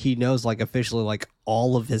 Like he knows, like officially, like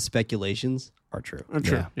all of his speculations are true.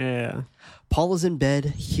 True. Yeah. Paul is in bed,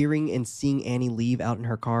 hearing and seeing Annie leave out in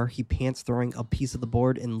her car. He pants, throwing a piece of the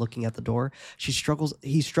board and looking at the door. He struggles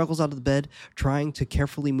out of the bed, trying to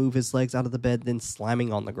carefully move his legs out of the bed, then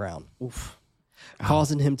slamming on the ground. Oof.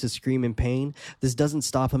 causing him to scream in pain. This doesn't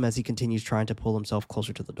stop him as he continues trying to pull himself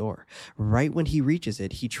closer to the door. Right when he reaches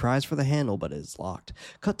it, he tries for the handle, but it is locked.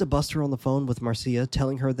 Cut to Buster on the phone with Marcia,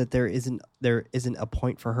 telling her that there isn't a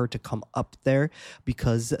point for her to come up there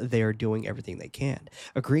because they are doing everything they can,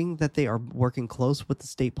 agreeing that they are working close with the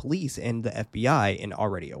state police and the FBI and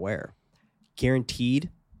already aware. Guaranteed,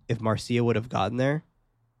 if Marcia would have gotten there,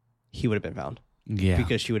 he would have been found. Yeah.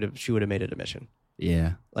 Because she would have made it a mission.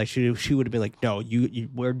 Yeah. Like she would have been like, no,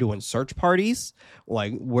 we're doing search parties.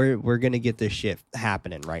 Like we're gonna get this shit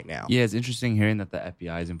happening right now. Yeah, it's interesting hearing that the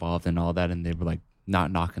FBI is involved in all that, and they were like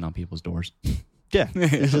not knocking on people's doors. Yeah.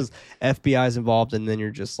 It's just FBI's involved, and then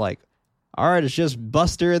you're just like, all right, it's just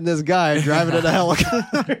Buster and this guy driving in a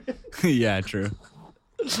helicopter. Yeah, true.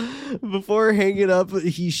 Before hanging up,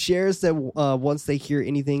 he shares that once they hear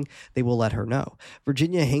anything, they will let her know.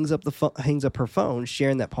 Virginia hangs up her phone,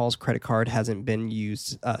 sharing that Paul's credit card hasn't been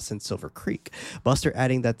used since Silver Creek. Buster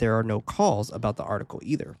adding that there are no calls about the article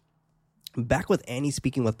either. Back with Annie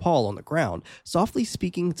speaking with Paul on the ground, softly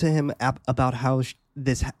speaking to him about how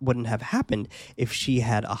this wouldn't have happened if she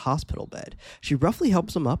had a hospital bed. She roughly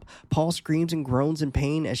helps him up. Paul screams and groans in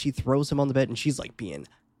pain as she throws him on the bed, and she's like being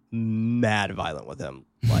mad violent with him.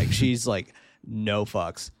 Like she's like no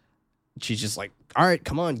fucks. She's just like, all right,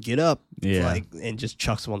 come on, get up. Yeah. Like, and just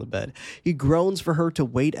chucks him on the bed. He groans for her to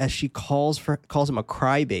wait as she calls him a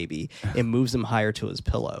crybaby and moves him higher to his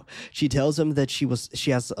pillow. She tells him that she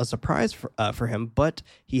has a surprise for him, but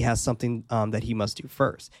he has something that he must do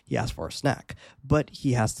first. He asks for a snack, but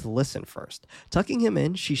he has to listen first. Tucking him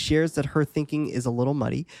in, she shares that her thinking is a little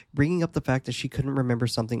muddy, bringing up the fact that she couldn't remember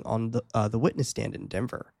something on the witness stand in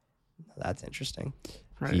Denver. That's interesting.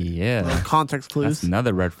 Right. Yeah. Little context clues. That's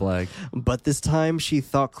another red flag. But this time she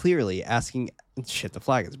thought clearly, asking, shit, the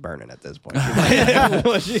flag is burning at this point.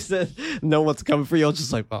 When she said, no one's coming for you, I was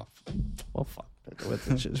just like, oh, well, fuck.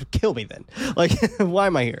 Kill me then. Like, why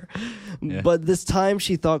am I here? Yeah. But this time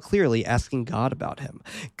she thought clearly, asking God about him,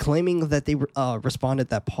 claiming that they responded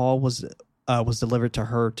that Paul was delivered to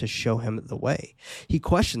her to show him the way. He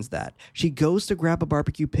questions that. She goes to grab a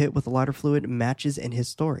barbecue pit with lighter fluid, matches, and his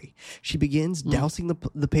story. She begins dousing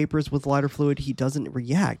the papers with lighter fluid. He doesn't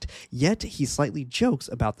react, yet he slightly jokes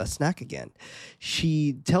about the snack again.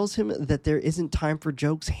 She tells him that there isn't time for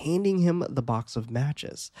jokes, handing him the box of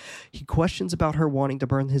matches. He questions about her wanting to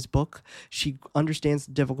burn his book. She understands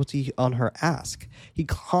the difficulty on her ask. He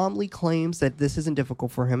calmly claims that this isn't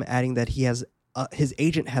difficult for him, adding that he has his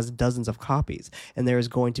agent has dozens of copies, and there is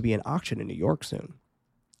going to be an auction in New York soon.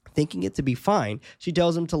 Thinking it to be fine, she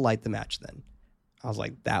tells him to light the match then. I was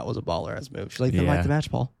like, that was a baller-ass move. She's like, then light the match,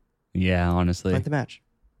 Paul. Yeah, honestly. Light the match.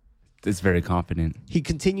 It's very confident. He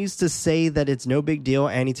continues to say that it's no big deal,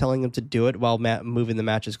 Annie telling him to do it while moving the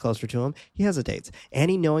matches closer to him. He hesitates.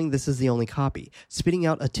 Annie, knowing this is the only copy, spitting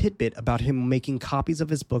out a tidbit about him making copies of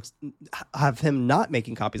his books, have him not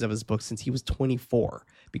making copies of his books since he was 24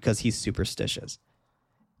 because he's superstitious.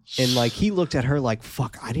 And like he looked at her like,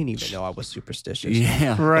 fuck, I didn't even know I was superstitious.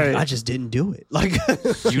 Yeah. Right. I just didn't do it. Like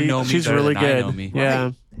you know me she's better really than good. I know me. Yeah.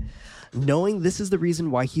 Right. Knowing this is the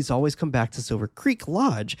reason why he's always come back to Silver Creek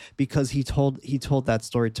Lodge, because he told that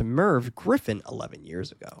story to Merv Griffin 11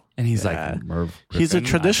 years ago. And he's like, Merv Griffin? He's a I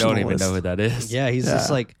don't even traditionalist. know who that is. Yeah, he's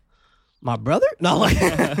just like, my brother? No, like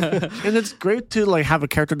And it's great to like have a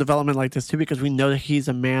character development like this too, because we know that he's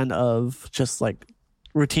a man of just like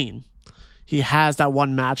routine. He has that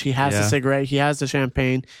one match. He has the cigarette. He has the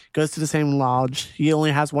champagne. Goes to the same lodge. He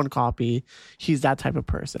only has one copy. He's that type of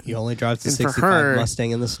person. he only drives the And for 65 her-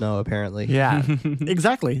 Mustang in the snow, apparently. Yeah,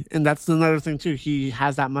 exactly. And that's another thing too. He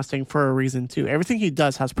has that Mustang for a reason too. Everything he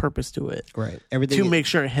does has purpose to it. Right. Everything To make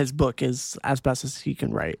sure his book is as best as he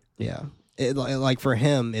can write. Yeah. Like for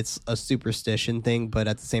him, it's a superstition thing, but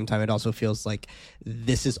at the same time, it also feels like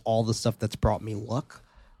this is all the stuff that's brought me luck.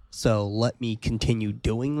 So let me continue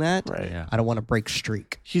doing that. Right. Yeah. I don't want to break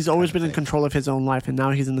streak. He's always been in control of his own life, and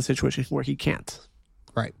now he's in the situation where he can't,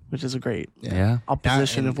 Right. which is a great Yeah.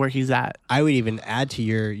 opposition of where he's at. I would even add to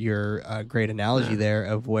your great analogy there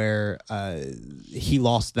of where he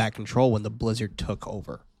lost that control when the blizzard took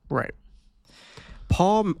over. Right.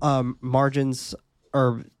 Paul bargains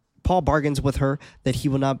with her that he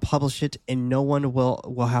will not publish it and no one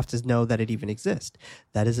will have to know that it even exists.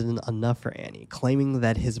 That isn't enough for Annie, claiming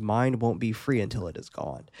that his mind won't be free until it is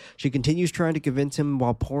gone. She continues trying to convince him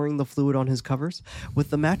while pouring the fluid on his covers.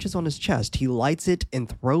 With the matches on his chest, he lights it and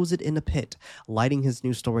throws it in a pit, lighting his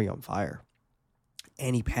new story on fire.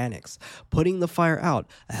 Annie panics. Putting the fire out,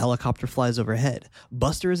 a helicopter flies overhead.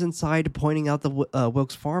 Buster is inside, pointing out the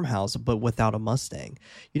Wilkes farmhouse, but without a Mustang.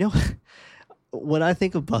 You know, when I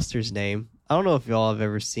think of Buster's name, I don't know if y'all have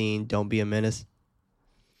ever seen Don't Be a Menace.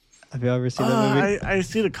 Have you ever seen that movie? I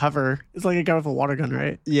see the cover. It's like a guy with a water gun,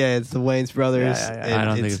 right? Yeah, it's the Wayans brothers. Yeah. and I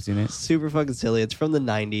don't think it's I've seen it. Super fucking silly. It's from the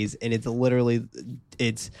 90s, and it's literally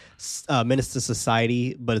Menace to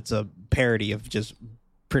Society, but it's a parody of just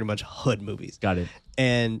pretty much hood movies. Got it.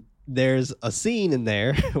 And there's a scene in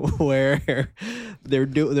there where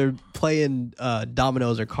they're playing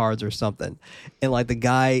dominoes or cards or something, and like the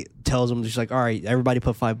guy tells them, just like, all right, everybody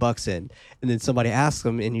put $5 in, and then somebody asks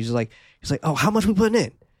him, and he's like, oh, how much we putting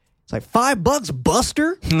in? It's like $5,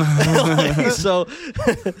 Buster. Like, so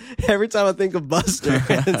every time I think of Buster,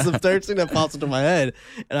 it's the third thing that pops into my head,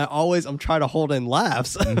 and I'm trying to hold in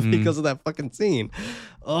laughs because of that fucking scene.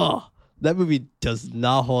 Oh, that movie does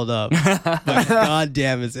not hold up, but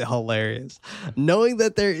goddamn, is it hilarious? Knowing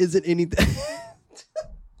that there isn't anything.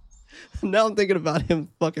 Now I'm thinking about him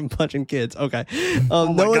fucking punching kids. Okay.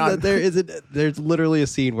 Knowing that there's literally a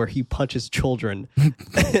scene where he punches children.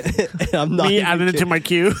 And I'm not adding it to my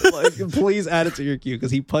queue. Like, please add it to your queue,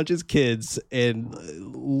 because he punches kids, and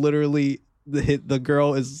literally the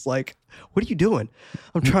girl is like, what are you doing?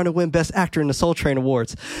 I'm trying to win Best Actor in the Soul Train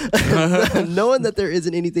Awards. Knowing that there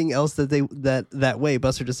isn't anything else that way,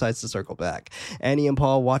 Buster decides to circle back. Annie and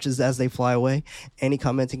Paul watches as they fly away. Annie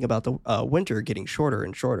commenting about the winter getting shorter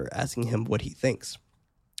and shorter, asking him what he thinks.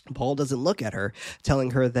 Paul doesn't look at her,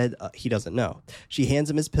 telling her that he doesn't know. She hands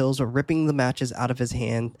him his pills, ripping the matches out of his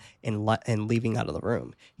hand and leaving out of the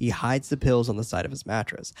room. He hides the pills on the side of his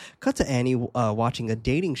mattress. Cut to Annie watching a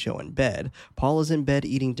dating show in bed. Paul is in bed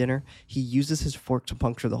eating dinner. He uses his fork to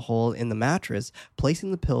puncture the hole in the mattress, placing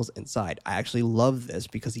the pills inside. I actually love this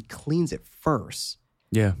because he cleans it first.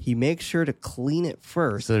 Yeah. He makes sure to clean it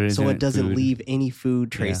first So so it doesn't leave any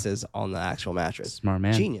food traces Yeah. on the actual mattress. Smart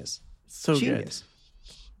man. Genius. So Genius. good.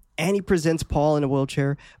 Annie presents Paul in a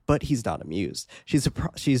wheelchair, but he's not amused. She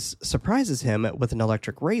surprises him with an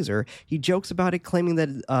electric razor. He jokes about it, claiming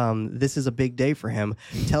that this is a big day for him,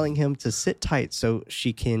 telling him to sit tight so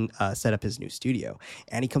she can set up his new studio.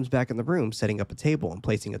 Annie comes back in the room, setting up a table and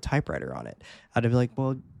placing a typewriter on it. I'd be like,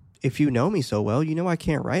 well, if you know me so well, you know I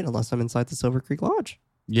can't write unless I'm inside the Silver Creek Lodge.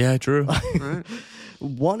 Yeah, true. Right.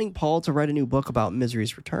 Wanting Paul to write a new book about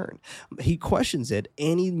Misery's return. He questions it,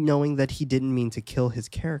 Annie knowing that he didn't mean to kill his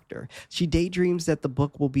character. She daydreams that the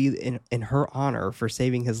book will be in her honor for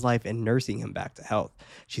saving his life and nursing him back to health.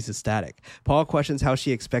 She's ecstatic. Paul questions how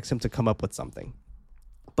she expects him to come up with something,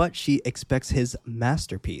 but she expects his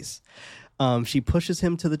masterpiece. She pushes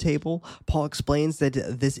him to the table. Paul explains that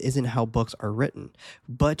this isn't how books are written,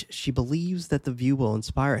 but she believes that the view will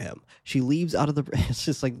inspire him. She leaves out of the... It's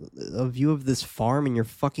just like a view of this farm and you're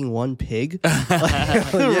fucking one pig. Like, yeah,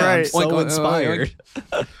 I'm Right. so inspired.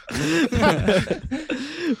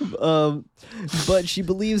 But she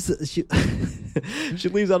believes that she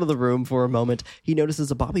leaves out of the room for a moment. He notices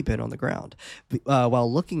a bobby pin on the ground.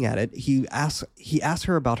 While looking at it, he asks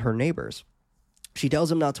her about her neighbors. She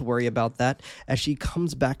tells him not to worry about that as she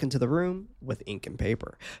comes back into the room with ink and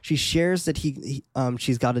paper. She shares that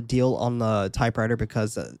she's got a deal on the typewriter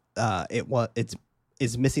because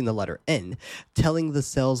it's missing the letter N, telling the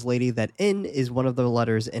sales lady that N is one of the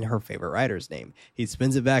letters in her favorite writer's name. He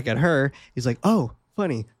spins it back at her. He's like, oh,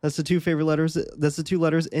 funny. That's the two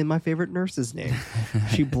letters in my favorite nurse's name.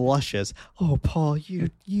 She blushes. Oh, Paul, you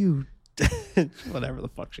whatever the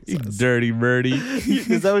fuck she says. Dirty birdie.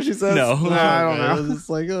 Is that what she says? No. I don't know. It's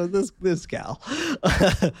like, oh, this gal.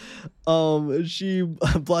 She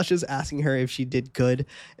blushes, asking her if she did good,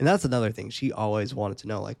 and that's another thing she always wanted to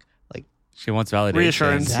know. Like She wants validation.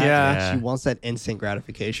 Reassurance. exactly. Yeah. She wants that instant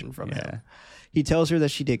gratification from Yeah. him. He tells her that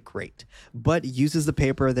she did great, but uses the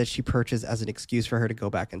paper that she purchased as an excuse for her to go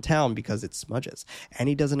back in town because it smudges. And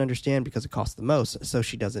he doesn't understand because it costs the most, so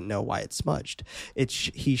she doesn't know why it's smudged.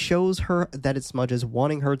 He shows her that it smudges,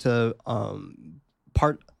 wanting her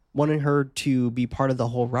to be part of the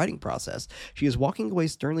whole writing process. She is walking away,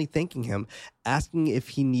 sternly thanking him, asking if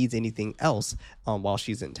he needs anything else while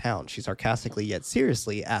she's in town. She sarcastically yet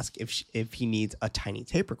seriously asks if he needs a tiny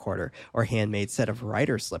tape recorder or handmade set of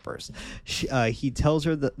writer slippers. He tells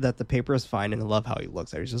her that the paper is fine, and I love how he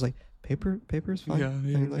looks at her. He's just like, paper is fine.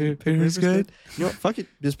 Yeah, paper's good. You know what? Fuck it.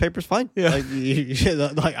 This paper's fine. Yeah.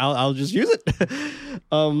 Like I'll just use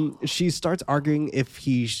it. She starts arguing if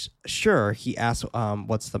he's sure. He asks,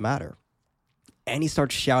 what's the matter? And he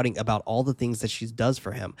starts shouting about all the things that she does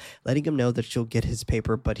for him, letting him know that she'll get his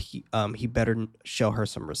paper, but he better show her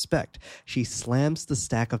some respect. She slams the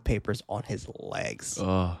stack of papers on his legs.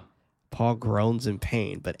 Oh, Paul groans in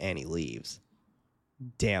pain, but Annie leaves.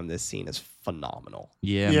 Damn, this scene is phenomenal.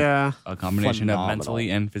 yeah. Yeah. A combination Phenomenal. of mentally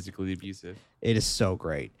and physically abusive. It is so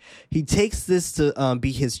great. He takes this to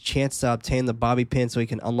be his chance to obtain the bobby pin so he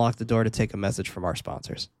can unlock the door to take a message from our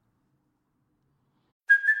sponsors.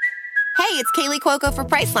 Hey, it's Kaylee Cuoco for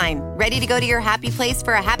Priceline. Ready to go to your happy place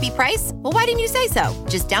for a happy price? Well, why didn't you say so?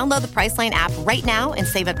 Just download the Priceline app right now and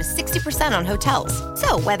save up to 60% on hotels.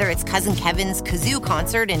 So whether it's Cousin Kevin's Kazoo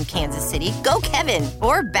Concert in Kansas City, go Kevin,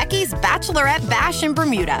 or Becky's Bachelorette Bash in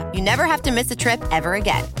Bermuda, you never have to miss a trip ever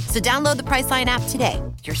again. So download the Priceline app today.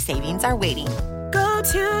 Your savings are waiting. Go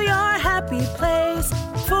to your happy place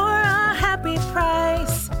for a happy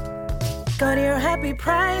price. Go to your happy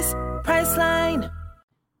price, Priceline.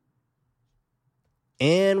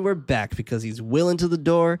 And we're back because he's willing to the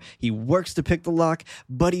door. He works to pick the lock,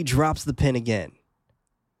 but he drops the pin again.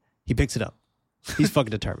 He picks it up. He's fucking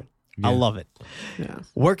determined. I love it. Yeah.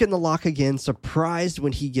 Working the lock again, surprised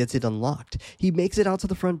when he gets it unlocked. He makes it out to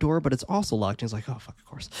the front door, but it's also locked. And he's like, oh, fuck, of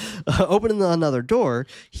course. Opening another door,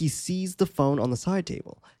 he sees the phone on the side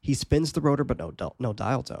table. He spins the rotor, but no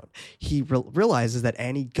dial tone. He realizes that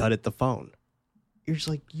Annie gutted the phone. You're just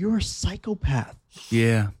like, you're a psychopath.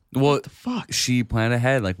 Yeah. Well, What the fuck? she planned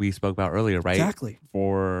ahead, like we spoke about earlier, right? Exactly.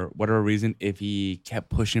 For whatever reason, if he kept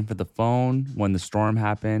pushing for the phone when the storm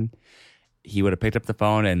happened, he would have picked up the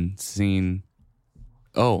phone and seen,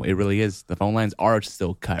 oh, it really is. The phone lines are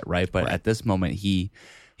still cut, right? But at this moment, he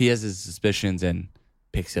has his suspicions and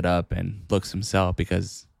picks it up and looks himself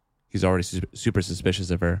because he's already super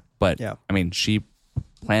suspicious of her. But, Yeah. I mean, she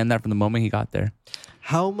planned that from the moment he got there.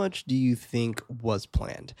 How much do you think was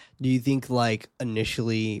planned? Do you think, like,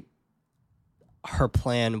 initially her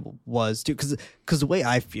plan was to... Because the way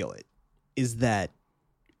I feel it is that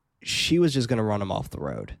she was just going to run him off the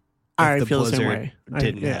road. I if feel the same blizzard way.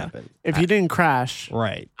 didn't happen. If he didn't crash,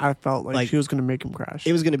 Right. I felt like, Like, she was going to make him crash.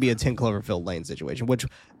 It was going to be a 10 Cloverfield Lane situation, which,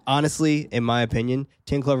 honestly, in my opinion,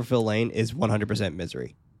 10 Cloverfield Lane is 100%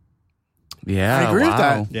 Misery. Yeah, I agree with wow.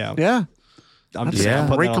 that. Yeah. Yeah. I'm That's just a I'm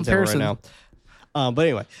putting great that on the table comparison. right now. But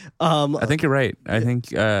anyway, I think you're right. I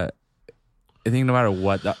think no matter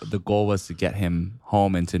what, the goal was to get him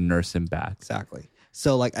home and to nurse him back. exactly.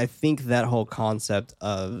 So, like, I think that whole concept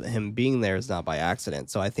of him being there is not by accident.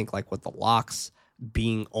 So I think, like, with the locks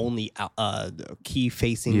being only key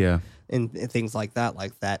facing Yeah. and things like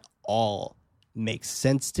that all makes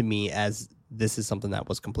sense to me as this is something that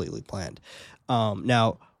was completely planned.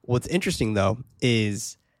 Now, what's interesting, though,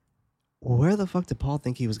 is where the fuck did Paul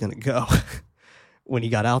think he was going to go when he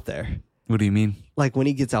got out there? What do you mean? Like, when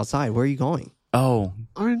he gets outside, where are you going? Oh,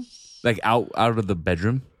 I mean, like out of the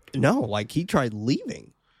bedroom? No, like, he tried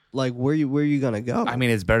leaving. Like, where are you going to go? I mean,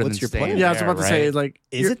 it's better What's than your staying plan? yeah, I was there, about to say, right? like,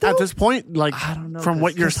 Is you're- it, though? at this point, like, I don't know, from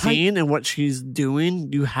what you're 'cause I- seeing and what she's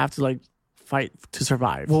doing, you have to, like, fight to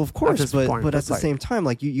survive. Well, of course, this but point. at It's the like- same time,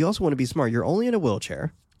 like, you also want to be smart. You're only in a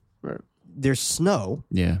wheelchair. Right. There's snow.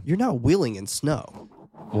 Yeah. You're not wheeling in snow.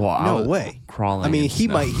 Well, I No was way. Crawling. I mean, in he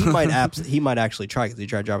snow. he might actually try because he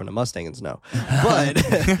tried driving a Mustang in snow.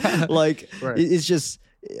 But like, Right. it's just,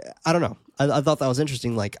 I don't know. I thought that was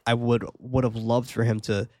interesting. Like, I would have loved for him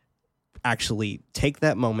to actually take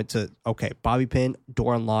that moment to, okay, bobby pin,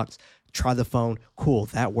 door unlocks, try the phone. Cool,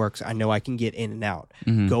 that works. I know I can get in and out.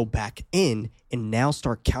 Mm-hmm. Go back in and now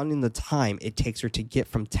start counting the time it takes her to get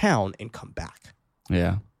from town and come back.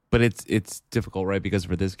 Yeah. But it's difficult, right? Because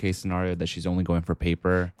for this case scenario that she's only going for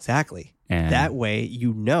paper. Exactly. And- that way,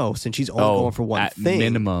 since she's only going for one at thing.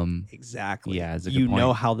 minimum. Exactly. Yeah, it's a good you know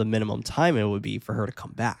point. how the minimum time it would be for her to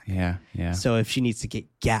come back. Yeah, yeah. So if she needs to get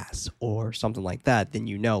gas or something like that, then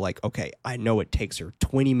like, okay, I know it takes her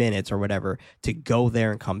 20 minutes or whatever to go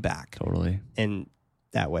there and come back. Totally. And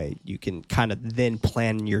that way you can kind of then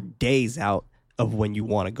plan your days out of when you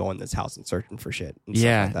want to go in this house and searching for shit. And stuff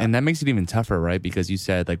Yeah, like that. and that makes it even tougher, right? Because you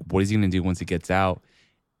said, like, what is he going to do once he gets out?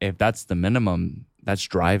 If that's the minimum, that's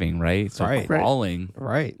driving, right? So Right. crawling.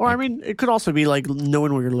 Right. Or, I mean, it could also be, like,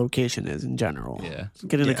 knowing where your location is in general. Yeah.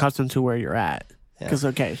 Getting Yeah. accustomed to where you're at. Yeah. Because,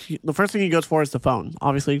 okay, the first thing he goes for is the phone.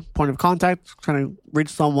 Obviously, point of contact, trying to reach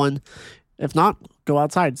someone. If not, go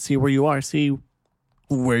outside, see where you are, see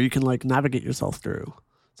where you can, like, navigate yourself through.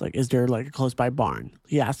 It's like, is there, like, a close by barn?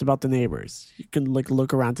 He asked about the neighbors. You can, like,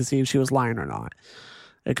 look around to see if she was lying or not.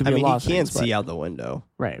 It could I be mean, a lot he of can't things, but- see out the window.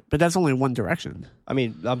 Right, but that's only one direction. I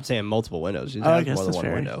mean, I'm saying multiple windows. She Oh, I has guess more than that's one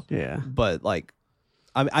fair. window. Yeah. But like,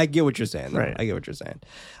 I get what you're saying. Though. Right. I get what you're saying.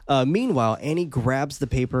 Meanwhile, Annie grabs the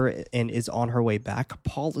paper and is on her way back.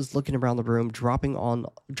 Paul is looking around the room, dropping one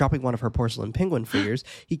of her porcelain penguin figures.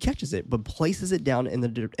 He catches it, but places it down in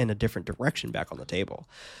a different direction back on the table.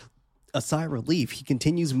 A sigh of relief, he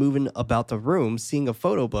continues moving about the room, seeing a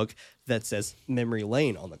photo book that says Memory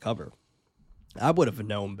Lane on the cover. I would have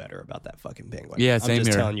known better about that fucking penguin. Yeah, I'm same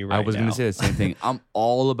just here. telling you right I was now. going to say the same thing. I'm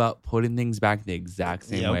all about putting things back the exact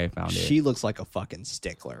same Yep. way I found it. She looks like a fucking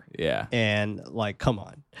stickler. Yeah. And like, come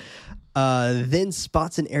on. Then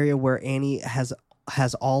spots an area where Annie has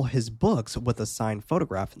has all his books with a signed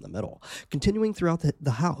photograph in the middle. Continuing throughout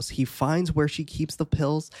the house, he finds where she keeps the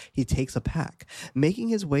pills. He takes a pack. Making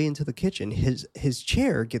his way into the kitchen, his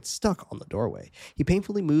chair gets stuck on the doorway. He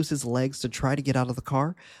painfully moves his legs to try to get out of the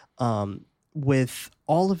car with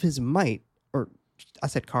all of his might. Or I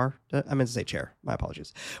said car. I meant to say chair. My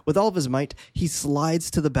apologies. With all of his might, he slides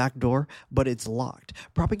to the back door, but it's locked.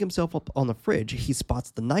 Propping himself up on the fridge, he spots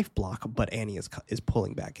the knife block, but Annie is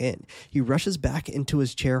pulling back in. He rushes back into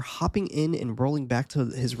his chair, hopping in and rolling back to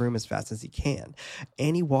his room as fast as he can.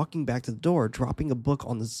 Annie walking back to the door, dropping a book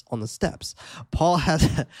on the steps. Paul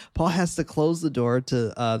has to close the door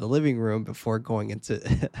to the living room before going into.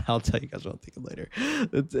 I'll tell you guys what I'm thinking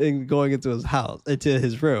later. Going into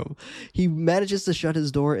his room. He manages to shut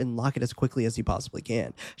his door and lock it as quickly as he possibly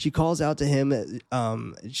can. She calls out to him.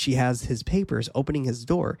 She has his papers. Opening his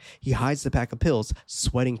door, he hides the pack of pills,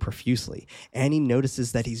 sweating profusely. Annie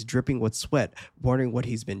notices that he's dripping with sweat, wondering what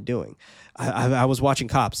he's been doing. I was watching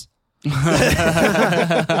Cops.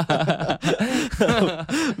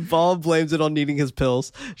 Paul blames it on needing his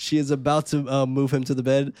pills. She is about to move him to the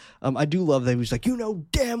bed. I do love that he's like, you know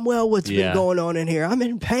damn well what's been going on in here. I'm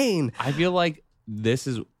in pain. I feel like this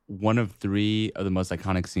is one of 3 of the most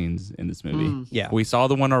iconic scenes in this movie. Yeah. We saw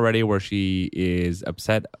the one already where she is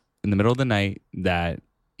upset in the middle of the night that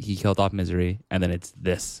he killed off Misery. And then it's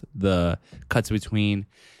the cuts between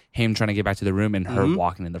him trying to get back to the room and her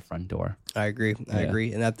walking in the front door. I agree. I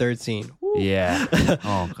agree. In that third scene. Woo. Yeah.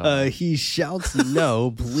 Oh, God. He shouts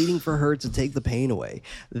no, pleading for her to take the pain away.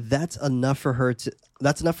 That's enough for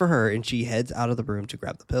her, and she heads out of the room to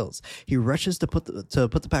grab the pills. He rushes to put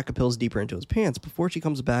the pack of pills deeper into his pants before she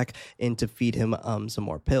comes back in to feed him some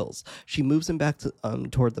more pills. She moves him back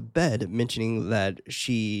toward the bed, mentioning that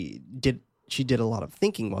she did a lot of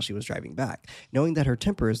thinking while she was driving back, knowing that her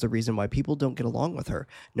temper is the reason why people don't get along with her,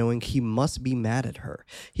 knowing he must be mad at her.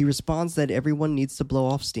 He responds that everyone needs to blow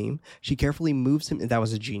off steam. She carefully moves him. That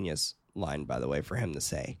was a genius line, by the way, for him to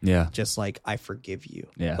say. Yeah. Just like, I forgive you.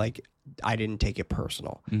 Yeah. Like, I didn't take it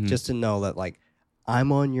personal. Just to know that, like,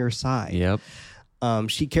 I'm on your side. Yep.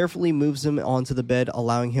 She carefully moves him onto the bed,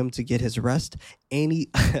 allowing him to get his rest. Annie,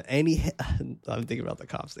 I'm thinking about the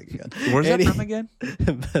Cops thing again. Where's that from again?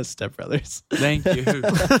 Step Brothers. Thank you.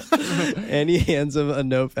 Annie hands him a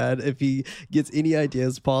notepad if he gets any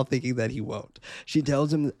ideas, Paul thinking that he won't. She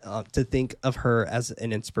tells him to think of her as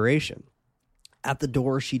an inspiration. At the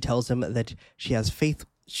door, she tells him that she has faith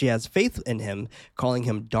in him, calling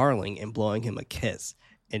him darling and blowing him a kiss.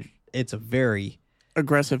 And it's a very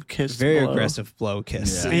aggressive kiss. Very aggressive blow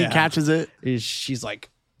kiss. Yeah. He catches it. She's like,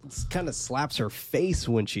 kind of slaps her face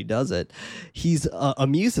when she does it. He's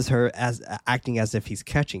amuses her as acting as if he's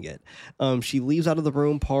catching it. She leaves out of the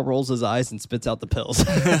room. Paul rolls his eyes and spits out the pills.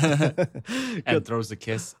 And throws the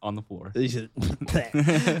kiss on the floor.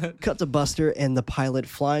 Cut to Buster and the pilot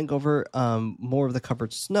flying over more of the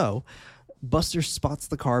covered snow. Buster spots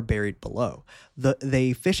the car buried below.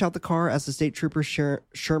 They fish out the car as the state trooper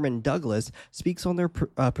Sherman Douglas speaks on their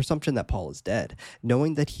presumption that Paul is dead,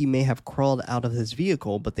 knowing that he may have crawled out of his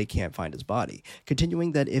vehicle, but they can't find his body.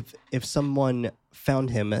 Continuing that if someone found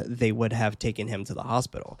him, they would have taken him to the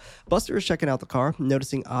hospital. Buster is checking out the car,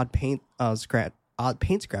 noticing odd paint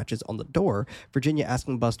scratches on the door. Virginia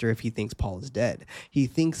asking Buster if he thinks Paul is dead. He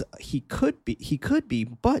thinks he could be,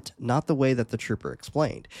 but not the way that the trooper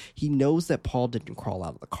explained. He knows that Paul didn't crawl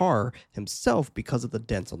out of the car himself because of the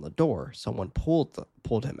dents on the door. Someone pulled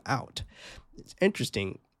him out. It's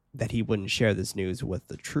interesting that he wouldn't share this news with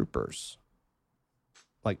the troopers.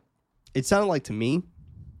 Like, it sounded like to me,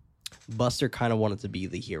 Buster kind of wanted to be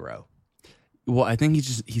the hero. Well, I think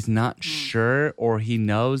he's not sure, or he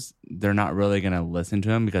knows they're not really going to listen to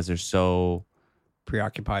him because they're so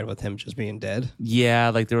preoccupied with him just being dead.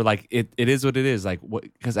 Yeah, like they were like, it is what it is. Like, what?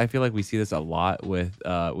 Because I feel like we see this a lot with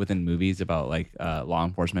within movies about like law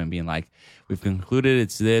enforcement being like, we've concluded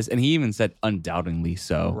it's this, and he even said undoubtedly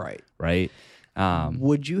so. Right.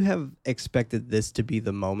 Would you have expected this to be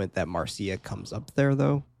the moment that Marcia comes up there,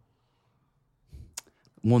 though?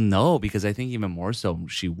 Well, no, because I think even more so,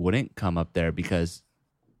 she wouldn't come up there because.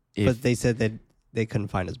 But they said that they couldn't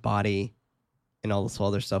find his body and all this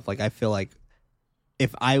other stuff. Like, I feel like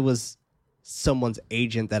if I was someone's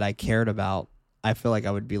agent that I cared about, I feel like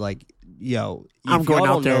I would be like, yo, I'm going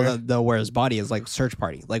out there. Know where his body is, like, search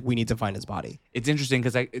party. Like, we need to find his body. It's interesting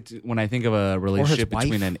because when I think of a relationship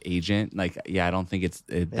between an agent, like, yeah, I don't think it's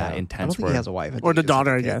that intense. I don't think he has a wife. Or the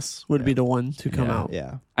daughter, I guess, would be the one to come out.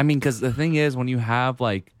 Yeah. I mean, because the thing is, when you have,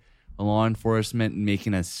 like, law enforcement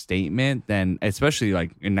making a statement, then, especially,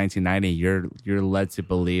 like, in 1990, you're led to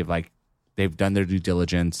believe, like, they've done their due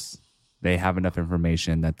diligence. they have enough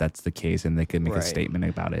information that that's the case, and they can make a Right. statement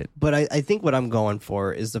about it. But I think what I'm going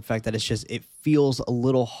for is the fact that it feels a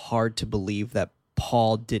little hard to believe that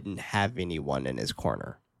Paul didn't have anyone in his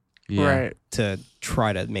corner Right. to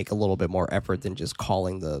try to make a little bit more effort than just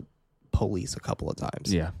calling the police a couple of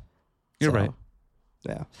times. Yeah. You're So, right.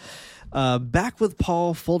 Yeah. Back with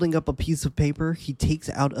Paul folding up a piece of paper, he takes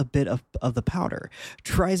out a bit of the powder,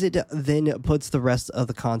 tries it, then puts the rest of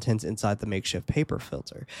the contents inside the makeshift paper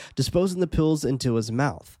filter, disposing the pills into his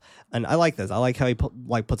mouth. And I like this. I like how he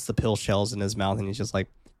puts the pill shells in his mouth, and he's just like,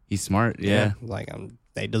 He's smart. Yeah. like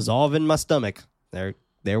they dissolve in my stomach.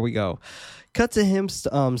 There we go. Cut to him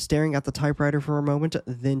staring at the typewriter for a moment,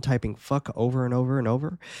 then typing fuck over and over and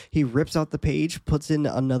over. He rips out the page, puts in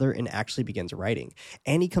another, and actually begins writing.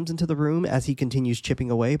 Annie comes into the room as he continues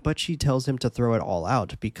chipping away, but she tells him to throw it all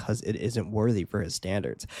out because it isn't worthy for his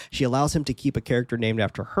standards. She allows him to keep a character named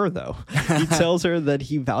after her, though. He tells her that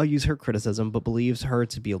he values her criticism, but believes her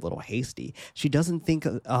to be a little hasty. She doesn't think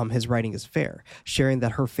his writing is fair, sharing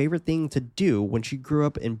that her favorite thing to do when she grew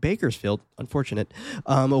up in Bakersfield, unfortunate,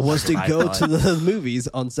 was to go to the movies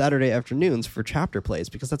on Saturday afternoons for chapter plays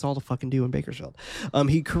because that's all to fucking do in Bakersfield.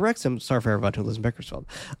 He corrects him. Sorry for everyone who lives in Bakersfield.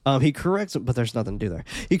 He corrects him, but there's nothing to do there.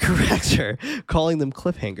 He corrects her, calling them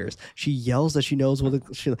cliffhangers. She yells that she knows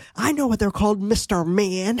I know what they're called, Mr.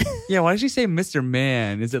 Man. Yeah. Why did she say Mr.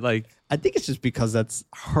 Man? Is it like, I think it's just because that's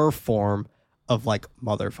her form of like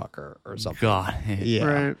motherfucker or something. God? Yeah.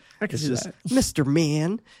 Right. I can It's see just that. Mr.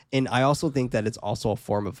 Man. And I also think that it's also a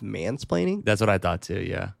form of mansplaining. That's what I thought too.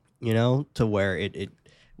 Yeah. You know, to where it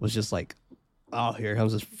was just like, oh, here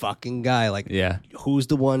comes this fucking guy. Like, Yeah. who's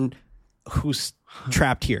the one who's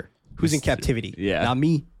trapped here? Who's in captivity? Yeah. Not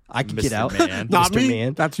me. I can get Mr. out. Man. Not Mr. me.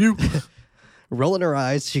 Man. That's you. Rolling her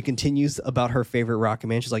eyes, she continues about her favorite Rocket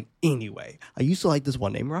Man. She's like, anyway, I used to like this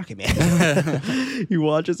one named Rocket Man. He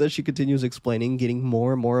watches as she continues explaining, getting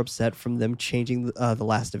more and more upset from them changing the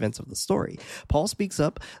last events of the story. Paul speaks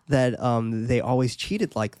up that they always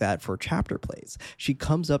cheated like that for chapter plays. She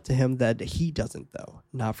comes up to him that he doesn't, though,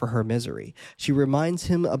 not for her misery. She reminds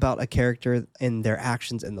him about a character and their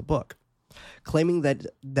actions in the book, claiming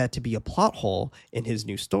that to be a plot hole in his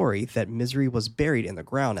new story, that Misery was buried in the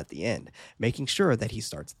ground at the end, making sure that he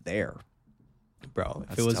starts there. Bro,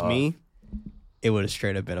 if it was tough. me, it would have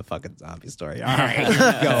straight up been a fucking zombie story. All right, here we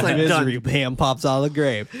go. like Misery, bam, pops out of the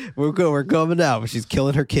grave. We're coming out, but she's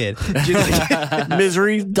killing her kid. She's like,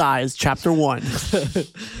 Misery dies. Chapter 1.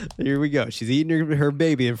 here we go. She's eating her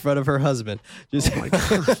baby in front of her husband. Just,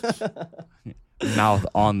 Mouth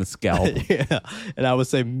on the scalp. yeah, and I would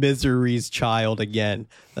say Misery's Child again.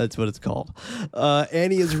 That's what it's called.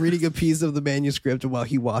 Annie is reading a piece of the manuscript while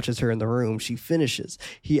he watches her in the room. She finishes.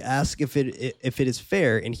 He asks if it is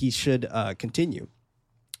fair and he should continue.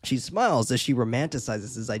 She smiles as she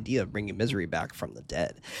romanticizes his idea of bringing Misery back from the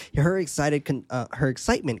dead. Her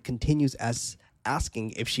excitement continues as asking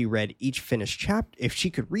if she read each finished chapter, if she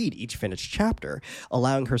could read each finished chapter,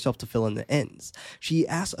 allowing herself to fill in the ends. She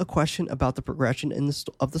asks a question about the progression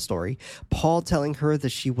of the story. Paul telling her that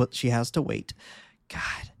she has to wait.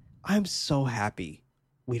 God, I'm so happy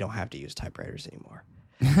we don't have to use typewriters anymore.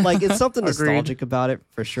 Like, it's something Agreed. nostalgic about it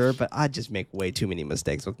for sure, but I just make way too many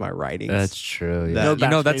mistakes with my writings. That's true. Yeah.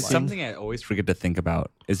 No That's backspacing. something I always forget to think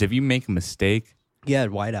about is if you make a mistake, Yeah,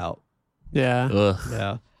 whiteout. Yeah. ugh.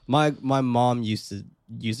 Yeah. My mom used to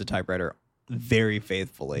use a typewriter very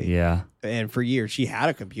faithfully. Yeah. And for years, she had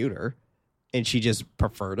a computer and she just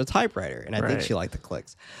preferred a typewriter. And I think Right. she liked the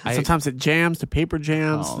clicks. Sometimes it jams, the paper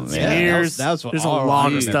jams, Oh, the man. smears. That's what There's a all lot I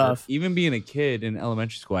of remember. stuff. Even being a kid in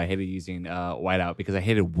elementary school, I hated using whiteout because I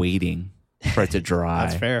hated waiting for it to dry.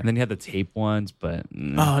 That's fair. And then you had the tape ones, but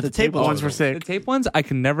Oh, the tape ones were the sick. tape ones I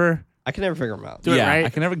can never. I can never figure them out. Do it yeah, right. I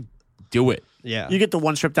can never do it. Yeah. You get the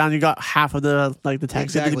one strip down, you got half of the text.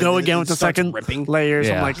 Exactly. You go It again with the starts second ripping. layer. So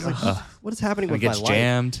Yeah. I'm like, What is happening It with my gets life?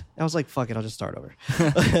 jammed. I was like, fuck it, I'll just start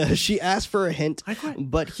over. She asks for a hint, I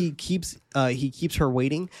quit. but he keeps her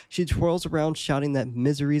waiting. She twirls around shouting that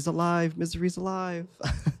Misery's alive, Misery's alive.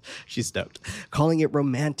 She's stoked, calling it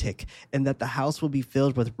romantic and that the house will be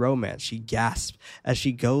filled with romance. She gasps as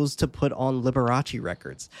she goes to put on Liberace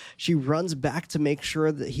records. She runs back to make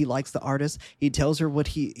sure that he likes the artist. He tells her what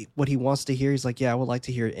he wants to hear. He's like, yeah, I would like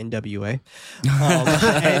to hear NWA.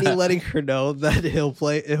 Annie letting her know that he'll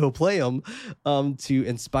play him to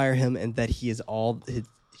inspire him and that he is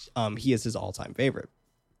his all-time favorite.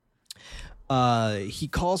 He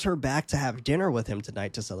calls her back to have dinner with him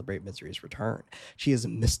tonight to celebrate Misery's return. She is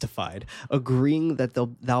mystified, agreeing that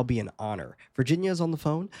that'll be an honor. Virginia is on the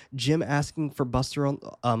phone. Jim asking for Buster on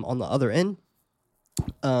the other end.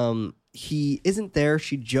 he isn't there.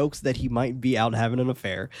 She jokes that he might be out having an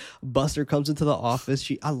affair. Buster comes into the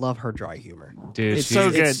office. I love her dry humor. Dude, It's she's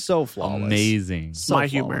so good. It's so flawless. amazing. So My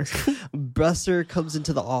humor. flawless. Buster comes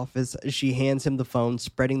into the office. She hands him the phone,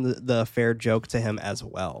 spreading the affair joke to him as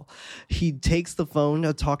well. He takes the phone,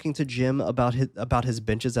 talking to Jim about his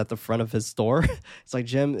benches at the front of his store. It's like,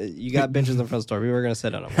 Jim, you got benches in front of the store. We were gonna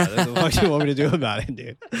sit on them. What the fuck do you want me to do about it,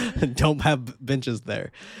 dude? Don't have benches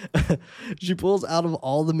there. She pulls out of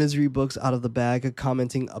all the misery books out of the bag,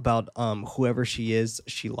 commenting about whoever she is.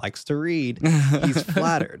 She likes to read. He's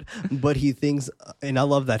flattered, but he thinks, and I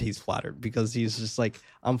love that he's flattered because he's just like,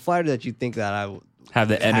 I'm flattered that you think that I Have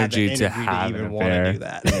the energy to have even an want affair. to do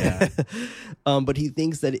that. But he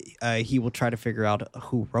thinks that he will try to figure out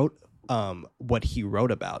who wrote what he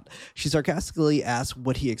wrote about. She sarcastically asks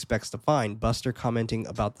what he expects to find, Buster commenting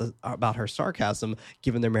about her sarcasm,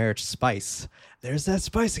 giving their marriage spice. There's that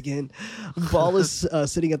spice again. Paul is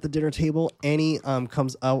sitting at the dinner table. Annie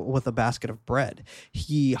comes out with a basket of bread.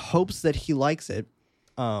 He hopes that he likes it.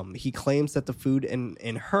 He claims that the food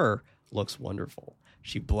in her looks wonderful.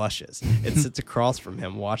 She blushes and sits across from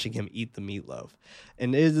him, watching him eat the meatloaf.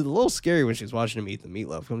 And it is a little scary when she's watching him eat the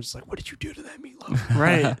meatloaf. I'm just like, what did you do to that meatloaf?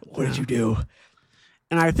 Right. What did you do?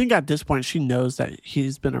 And I think at this point she knows that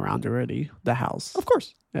he's been around already, the house. Of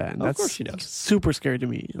course. Yeah, and Of that's course she knows. super scary to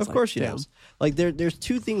me. It's Of like, course she damn. knows. Like, there's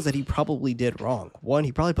two things that he probably did wrong. One,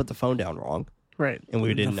 he probably put the phone down wrong. Right. And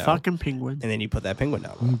we didn't the know. fucking penguin. And then you put that penguin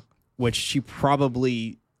down wrong, which she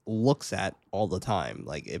probably looks at all the time.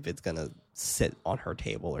 Like, if it's going to sit on her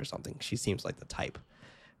table or something. She seems like the type.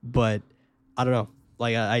 But I don't know.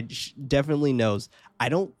 Like, she definitely knows.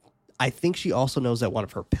 I think she also knows that one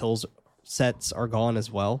of her pills sets are gone as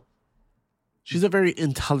well. She's a very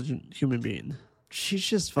intelligent human being. She's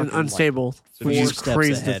just And fucking unstable. Like, which 4 is steps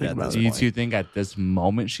crazy to ahead think at about. this Do you point. two think at this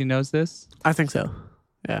moment she knows this? I think so.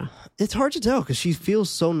 Yeah. It's hard to tell because she feels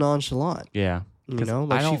so nonchalant. Yeah. You know, I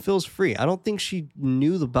like she don't- feels free. I don't think she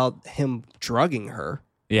knew about him drugging her.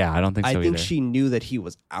 Yeah, I don't think so I think either. she knew that he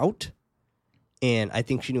was out, and I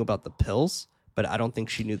think she knew about the pills, but I don't think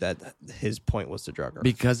she knew that his point was to drug her.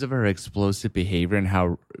 Because of her explosive behavior and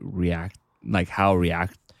how reactive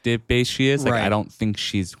based she is, like Right. I don't think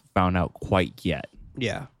she's found out quite yet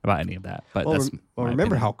Yeah. about any of that. But Well, that's my remember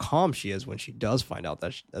opinion. how calm she is when she does find out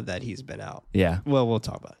that he's been out. Yeah. Well, we'll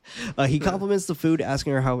talk about it. He compliments the food,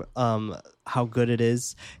 asking her how good it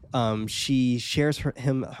is. She shares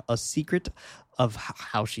him a secret of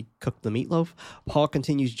how she cooked the meatloaf. Paul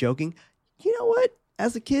continues joking. You know what?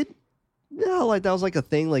 As a kid, no, like that was like a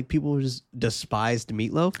thing. Like people just despised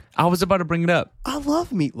meatloaf. I was about to bring it up. I love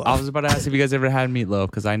meatloaf. I was about to ask if you guys ever had meatloaf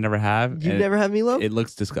because I never have. You've and never had meatloaf? It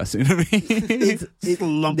looks disgusting to me. It's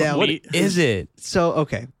lump of now, What meat. is it? So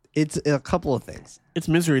okay, it's a couple of things. It's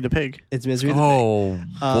Misery the pig. It's misery. Oh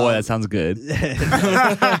boy, that sounds good.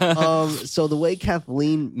 So the way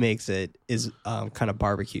Kathleen makes it is kind of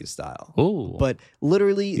barbecue style. Ooh. But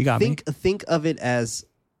literally, You got me. think of it as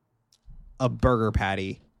a burger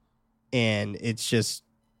patty, and it's just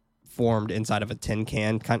formed inside of a tin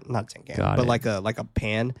can, not tin can, Got but it. like a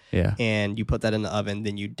pan. Yeah. And you put that in the oven,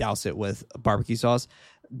 then you douse it with barbecue sauce.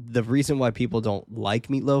 The reason why people don't like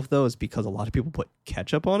meatloaf though is because a lot of people put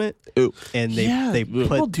ketchup on it, Ooh. and they Yeah, they people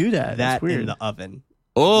put do that. That's in weird. the oven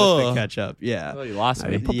Oh. with the ketchup. Yeah. Oh, you lost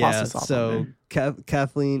me. Put Yeah, pasta sauce on so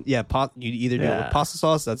Kathleen, yeah, you either do it Yeah. with pasta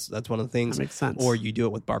sauce. That's one of the things, That makes sense. or you do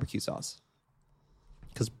it with barbecue sauce.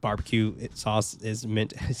 Because barbecue sauce is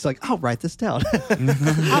meant. It's like, I'll write this down.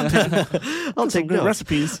 I'll Some take good notes.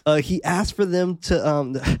 recipes. He asked for them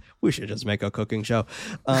to. We should just make a cooking show.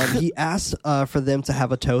 He asked for them to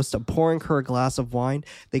have a toast, pouring her a glass of wine.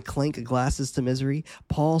 They clink glasses to Misery.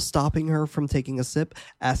 Paul stopping her from taking a sip,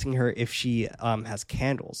 asking her if she has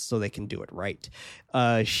candles so they can do it right.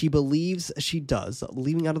 She believes she does.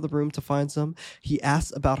 Leaving out of the room to find some. He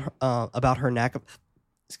asks about her knack of.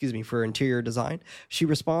 For interior design. She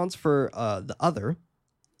responds for the other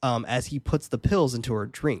as he puts the pills into her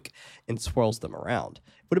drink and swirls them around.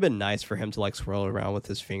 It would have been nice for him to like swirl it around with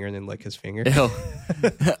his finger and then lick his finger. Ew.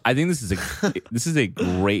 I think this is a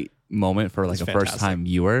great moment for like It's a first time fantastic.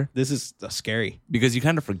 viewer This is scary. because you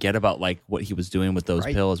kind of forget about like what he was doing with those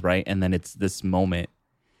Right. pills, right? And then it's this moment.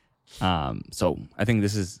 So I think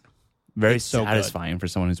this is very It's so good. satisfying for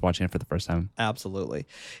someone who's watching it for the first time. Absolutely.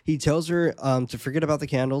 He tells her to forget about the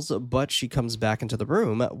candles, but she comes back into the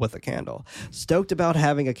room with a candle. Stoked about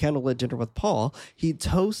having a candlelit dinner with Paul, he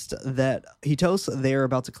toasts they're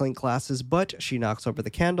about to clink glasses, but she knocks over the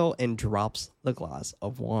candle and drops the glass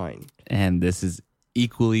of wine. And this is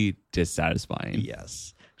equally dissatisfying.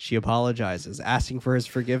 Yes. She apologizes, asking for his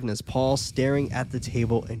forgiveness. Paul staring at the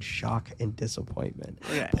table in shock and disappointment.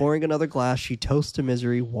 Okay. Pouring another glass, she toasts to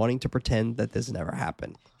Misery, wanting to pretend that this never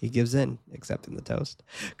happened. He gives in, accepting the toast.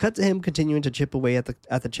 Cut to him continuing to chip away at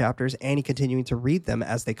the chapters, Annie continuing to read them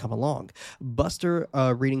as they come along. Buster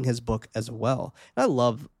reading his book as well. And I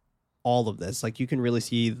love all of this. Like, you can really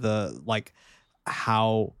see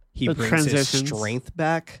how he The brings transitions. his strength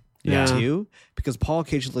back. Yeah. Too, because Paul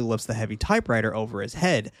occasionally lifts the heavy typewriter over his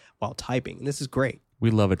head while typing. And this is great.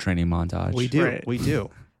 We love a training montage. We do. Right. We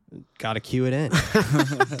do. Got to cue it in.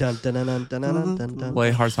 Dun, dun, dun, dun, dun, dun, dun, dun.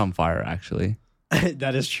 Play Hearts on Fire, actually.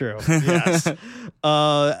 That is true. Yes.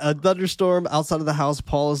 A thunderstorm outside of the house.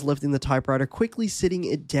 Paul is lifting the typewriter, quickly sitting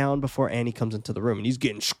it down before Annie comes into the room. And he's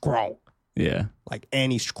getting strong. Yeah. Like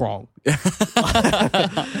Annie strong.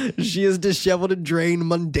 She is disheveled and drained,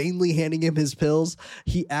 mundanely handing him his pills.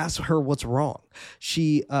 He asks her what's wrong.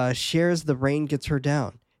 She shares the rain gets her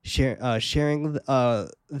down, sharing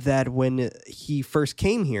that when he first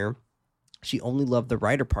came here, she only loved the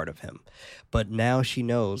writer part of him, but now she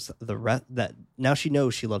knows now she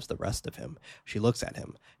knows she loves the rest of him. She looks at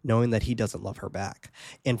him, knowing that he doesn't love her back,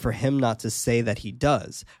 and for him not to say that he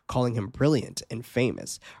does, calling him brilliant and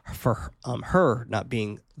famous, for her not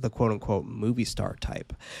being the quote unquote movie star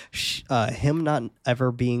type, him not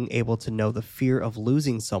ever being able to know the fear of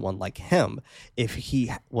losing someone like him if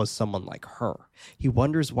he was someone like her. He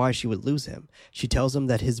wonders why she would lose him. She tells him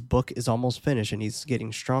that his book is almost finished and he's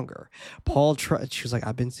getting stronger. She was like,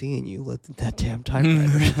 I've been seeing you let that damn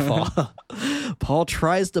typewriter fall. Paul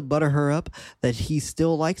tries to butter her up that he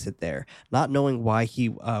still likes it there, not knowing why he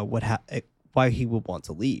why he would want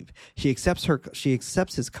to leave. She accepts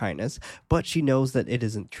his kindness, but she knows that it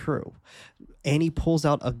isn't true. Annie pulls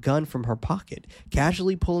out a gun from her pocket,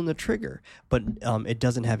 casually pulling the trigger, but it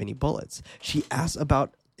doesn't have any bullets. She asks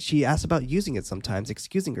about using it sometimes,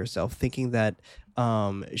 excusing herself, thinking that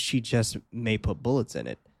she just may put bullets in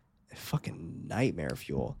it. Fucking nightmare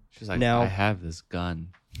fuel. She's like, now, I have this gun.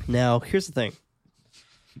 Now, here's the thing.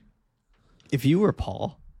 If you were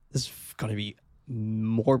Paul, this is going to be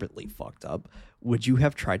morbidly fucked up. Would you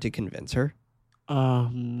have tried to convince her?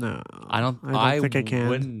 No. I don't think I can.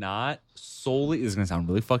 would not solely. This is going to sound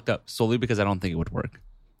really fucked up. Solely because I don't think it would work.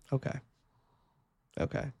 Okay.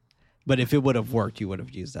 But if it would have worked, you would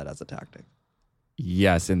have used that as a tactic.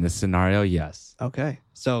 Yes, in this scenario, yes. Okay.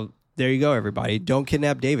 So there you go, everybody. Don't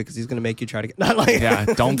kidnap David because he's going to make you try to get. Not like Yeah,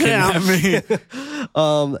 don't kidnap me.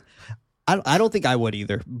 I don't think I would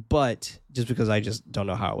either, but just because I just don't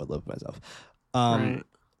know how I would live myself. Right.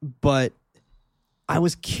 But I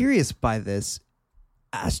was curious by this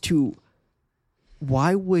as to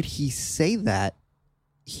why would he say that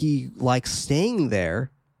he likes staying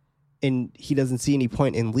there and he doesn't see any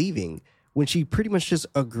point in leaving when she pretty much just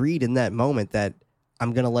agreed in that moment that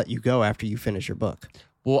I'm going to let you go after you finish your book.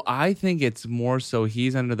 Well, I think it's more so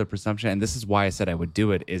he's under the presumption, and this is why I said I would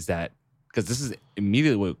do it, is that because this is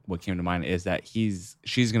immediately what came to mind is that she's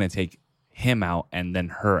going to take him out and then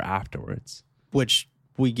her afterwards. Which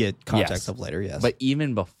we get context Yes. of later, yes. But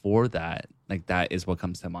even before that, like that is what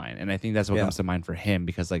comes to mind. And I think that's what comes to mind for him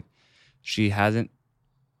because like she's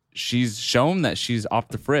shown that she's off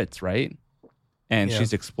the fritz, right? And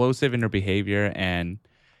she's explosive in her behavior. And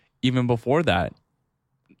even before that,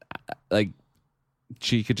 like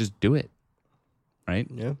she could just do it, right?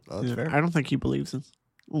 Yeah, that's Yeah, fair. I don't think he believes in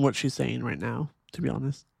what she's saying right now, to be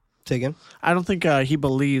honest. Say again? I don't think he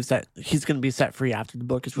believes that he's going to be set free after the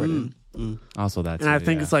book is written. Also, that's And I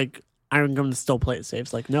think it's like, I'm going to still play it safe.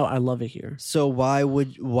 It's like, no, I love it here. So why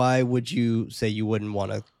would you say you wouldn't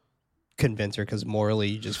want to convince her? Because morally,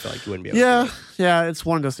 you just feel like you wouldn't be able to do it. Yeah, it's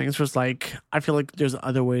one of those things where it's like, I feel like there's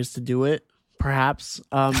other ways to do it, perhaps.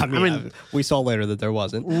 I mean, we saw later that there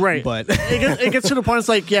wasn't. Right. But it gets to the point, it's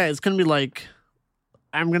like, yeah, it's going to be like,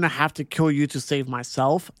 I'm going to have to kill you to save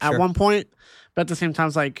myself at Sure. one point. But at the same time,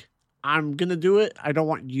 it's like, I'm going to do it. I don't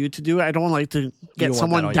want you to do it. I don't want like to get want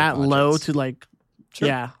someone that on that your low conscience. to like, Sure.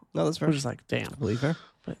 yeah. No, that's fair. We're just like, damn. Believe her.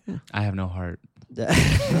 But yeah. I have no heart. That's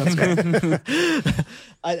fair.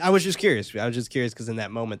 I was just curious. Because in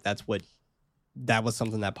that moment, that was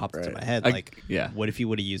something that popped into my head. Like, yeah. what if he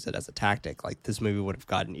would have used it as a tactic? Like, this movie would have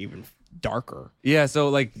gotten even darker. Yeah, so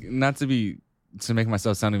like not to make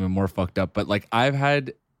myself sound even more fucked up, but like I've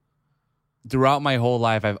had throughout my whole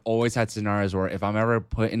life, I've always had scenarios where if I'm ever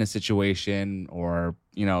put in a situation or,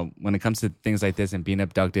 you know, when it comes to things like this and being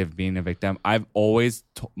abducted, being a victim, I've always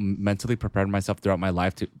mentally prepared myself throughout my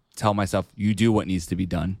life to tell myself, you do what needs to be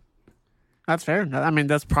done. That's fair. I mean,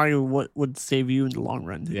 that's probably what would save you in the long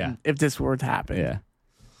run. Yeah. If this were to happen. Yeah.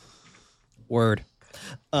 Word.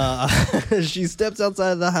 She steps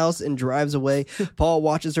outside of the house and drives away. Paul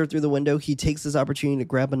watches her through the window. He takes this opportunity to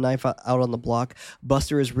grab a knife out on the block.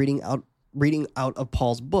 Buster is reading out of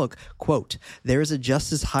Paul's book, quote, "There is a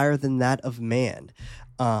justice higher than that of man.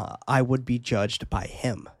 I would be judged by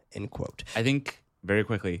him," end quote. I think very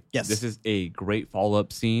quickly, Yes. this is a great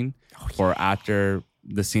follow-up scene for after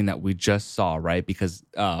the scene that we just saw, right? Because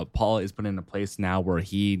Paul is put in a place now where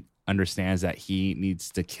he understands that he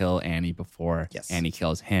needs to kill Annie before Yes. Annie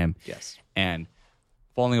kills him. Yes. And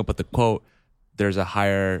following up with the quote, there's a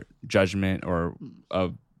higher judgment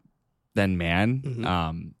than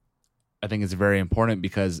man. I think it's very important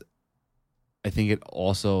because I think it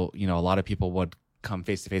also, a lot of people would come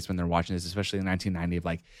face to face when they're watching this, especially in 1990, of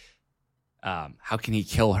like, how can he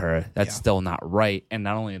kill her? That's still not right. And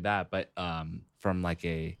not only that, but from like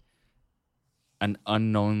an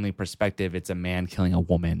unknowingly perspective, it's a man killing a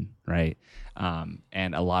woman, right?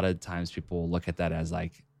 And a lot of times people look at that as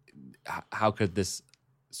like, how could this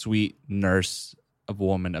sweet nurse of a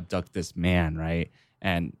woman abduct this man, right?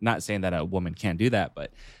 And not saying that a woman can't do that,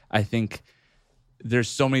 but I think there's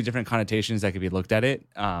so many different connotations that could be looked at it.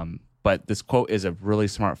 But this quote is a really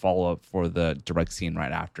smart follow-up for the direct scene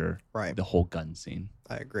right after the whole gun scene.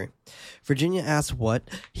 I agree. Virginia asks what.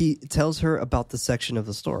 He tells her about the section of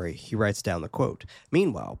the story. He writes down the quote.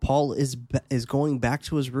 Meanwhile, Paul is going back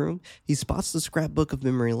to his room. He spots the scrapbook of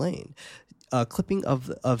Memory Lane, a clipping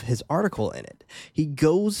of his article in it. He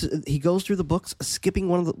goes through the books, skipping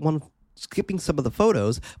some of the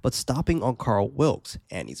photos, but stopping on Carl Wilkes,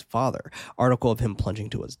 Annie's father, article of him plunging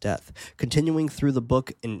to his death. Continuing through the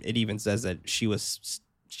book, and it even says that she was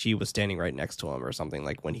standing right next to him or something,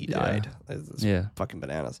 like when he died. It's fucking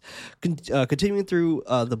bananas. Continuing through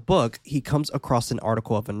the book, he comes across an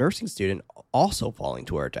article of a nursing student also falling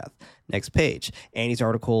to her death. Next page, Annie's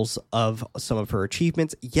articles of some of her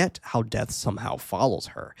achievements, yet how death somehow follows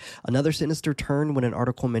her. Another sinister turn when an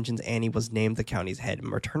article mentions Annie was named the county's head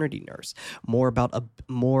maternity nurse. More about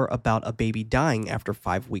a baby dying after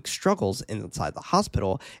 5-week struggles inside the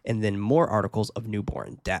hospital, and then more articles of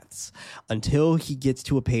newborn deaths. Until he gets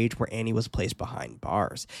to a page where Annie was placed behind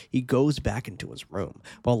bars. He goes back into his room.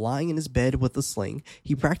 While lying in his bed with a sling,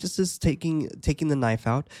 he practices taking the knife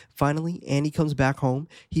out. Finally, Annie comes back home.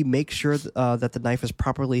 He makes sure that the knife is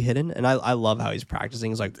properly hidden, and I love how he's practicing.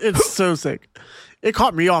 He's like, it's so sick. It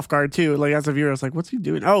caught me off guard too. Like as a viewer, I was like, "What's he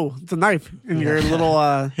doing? Oh, it's a knife in your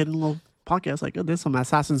little hidden little pocket." I was like, "Oh, this is some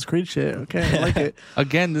Assassin's Creed shit." Okay, I like it.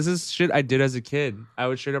 Again, this is shit I did as a kid. I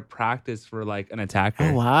would straight up practice for like an attacker.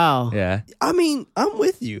 Oh wow. Yeah. I mean, I'm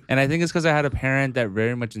with you. And I think it's because I had a parent that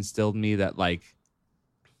very much instilled me that like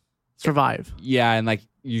survive. Yeah, and like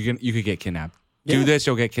you could get kidnapped. Do this,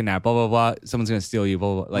 you'll get kidnapped. Blah blah blah. Someone's gonna steal you.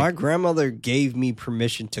 Blah blah. Blah. My grandmother gave me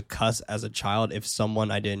permission to cuss as a child if someone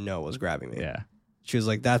I didn't know was grabbing me. Yeah. She was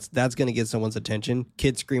like, "That's gonna get someone's attention."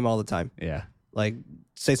 Kids scream all the time. Yeah. Like,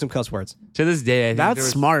 say some cuss words. To this day, I think that's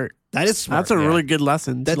smart. That is smart. That's a really good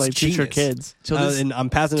lesson to That's like teach your genius. kids. And I'm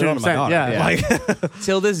passing it on to my daughter. Yeah. Like,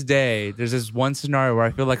 till this day, there's this one scenario where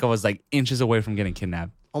I feel like I was like inches away from getting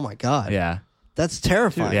kidnapped. oh my god. Yeah. That's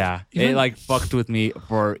terrifying. Yeah. Even- It like fucked with me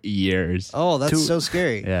for years. Oh, that's Too- so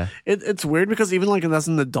scary. Yeah. It's weird because even like as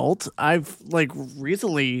an adult, I've like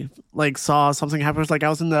recently like saw something happen. Like I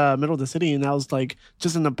was in the middle of the city and I was like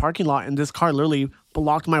just in the parking lot, and this car literally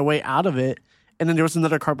blocked my way out of it. And then there was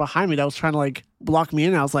another car behind me that was trying to like block me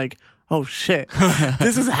in. And I was like, "Oh shit,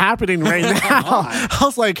 this is happening right now." I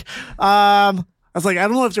was like, I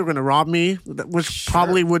don't know if they were going to rob me, which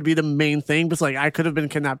probably would be the main thing. But it's like, I could have been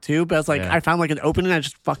kidnapped too. But it's like, I found like an opening and I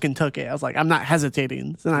just fucking took it. I was like, I'm not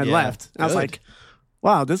hesitating. So then I left. And I was like,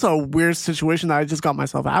 wow, this is a weird situation that I just got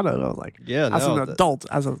myself out of. I was like, as an adult,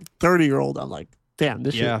 as a 30-year-old, I'm like, damn,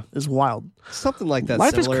 this shit is wild. Something like that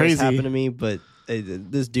Life is similar crazy. has happened to me, but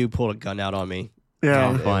this dude pulled a gun out on me. Yeah.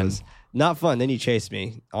 And Not fun. it was not fun. Then he chased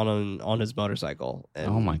me on his motorcycle.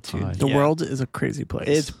 And Oh my God. The world is a crazy place.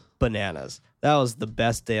 It's bananas. That was the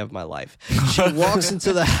best day of my life. She walks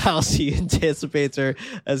into the house. He anticipates her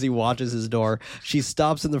as he watches his door. She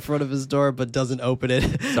stops in the front of his door but doesn't open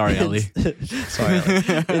it. Sorry, Ellie. Sorry,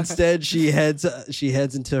 Ellie. Instead, she heads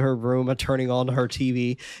into her room, turning on her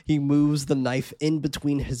TV. He moves the knife in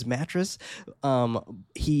between his mattress.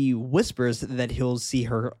 He whispers that he'll see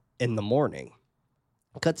her in the morning.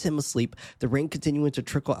 Cuts him asleep. The rain continuing to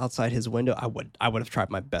trickle outside his window. I would have tried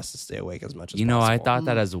my best to stay awake as much as possible. I thought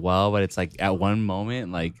that as well, but it's like at one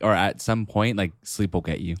moment, like, or at some point, like sleep will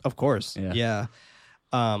get you. Of course. Yeah.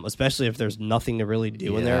 Especially if there's nothing to really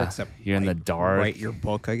do in there Yeah. except You're in the dark. write your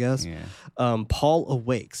book, I guess. Yeah. Paul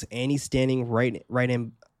awakes. Annie's standing right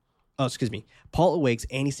in Paul awakes,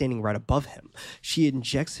 Annie standing right above him. She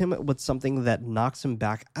injects him with something that knocks him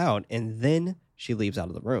back out, and then she leaves out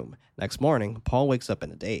of the room. Next morning, Paul wakes up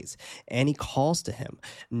in a daze. Annie calls to him,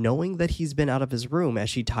 knowing that he's been out of his room as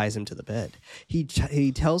she ties him to the bed. He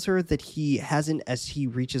tells her that he hasn't as he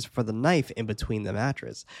reaches for the knife in between the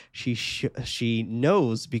mattress. She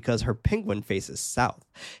knows because her penguin faces south.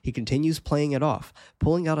 He continues playing it off,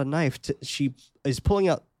 pulling out a knife. Pulling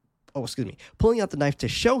out the knife to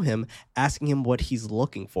show him, asking him what he's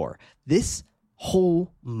looking for. This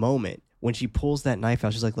whole moment, when she pulls that knife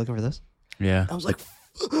out, she's like, looking for this? Yeah. I was like,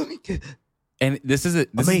 and this is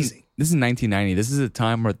amazing. This is 1990. This is a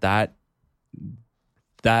time where that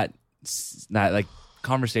like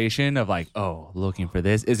conversation of like, oh, looking for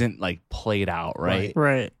this isn't like played out, right?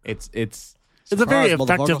 Right. It's a very Surprise,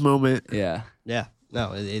 effective motherfucker. moment. yeah. Yeah.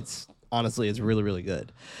 No, it's honestly, it's really, really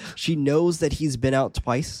good. She knows that he's been out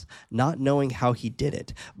twice, not knowing how he did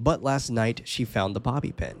it. But last night, she found the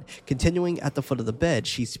bobby pin. Continuing at the foot of the bed,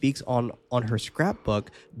 she speaks on her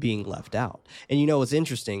scrapbook being left out. And you know what's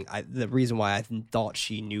interesting? The reason why I thought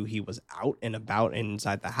she knew he was out and about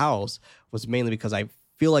inside the house was mainly because I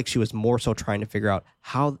feel like she was more so trying to figure out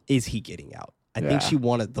how is he getting out. I think she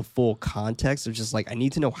wanted the full context of just like, I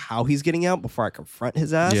need to know how he's getting out before I confront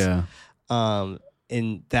his ass. Yeah.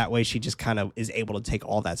 And that way she just kind of is able to take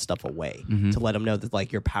all that stuff away to let him know that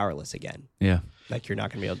like you're powerless again. Yeah. Like you're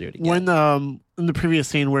not going to be able to do it again. When in the previous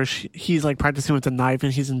scene where he's like practicing with the knife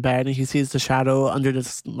and he's in bed and he sees the shadow under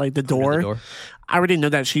this like the door, I already know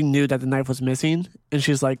that she knew that the knife was missing, and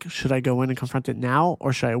she's like, should I go in and confront it now,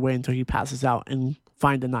 or should I wait until he passes out and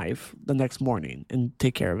find the knife the next morning and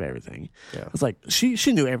take care of everything? Yeah. It's like she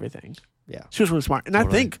knew everything. Yeah. She was really smart. And I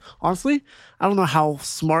think, honestly, I don't know how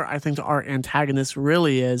smart I think our antagonist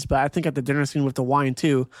really is, but I think at the dinner scene with the wine,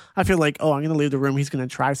 too, I feel like, oh, I'm going to leave the room. He's going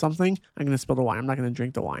to try something. I'm going to spill the wine. I'm not going to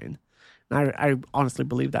drink the wine. And I honestly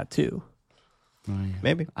believe that, too.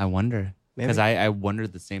 Maybe. I wonder. Because I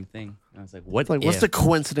wondered the same thing. I was like, what? Like, what's the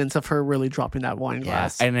coincidence of her really dropping that wine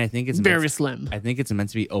glass? And I think it's very slim. I think it's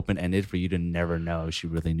meant to be open-ended for you to never know if she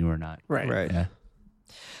really knew or not. Right. Yeah.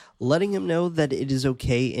 Letting him know that it is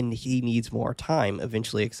okay and he needs more time,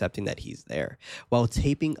 eventually accepting that he's there. While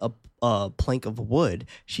taping a plank of wood,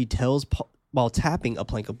 she tells Paul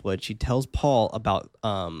about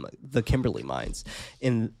the Kimberley mines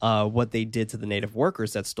and what they did to the native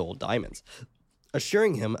workers that stole diamonds,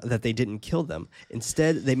 assuring him that they didn't kill them.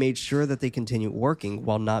 Instead, they made sure that they continued working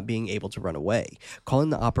while not being able to run away, calling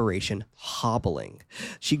the operation hobbling.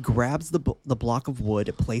 She grabs the block of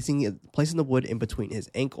wood, placing the wood in between his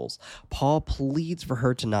ankles. Paul pleads for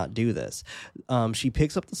her to not do this. She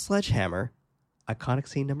picks up the sledgehammer. Iconic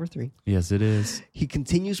scene number 3. Yes, it is. He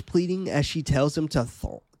continues pleading as she tells him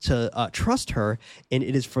to trust her, and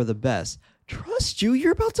it is for the best. Trust you?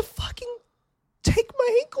 You're about to fucking take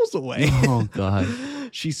my ankles away. Oh, God.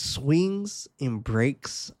 She swings and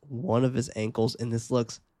breaks one of his ankles, and this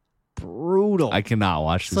looks brutal. I cannot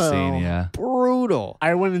watch the scene, yeah. Brutal.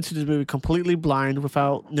 I went into this movie completely blind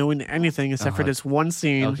without knowing anything except for this one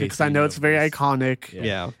scene because so I you know know it's very this. iconic.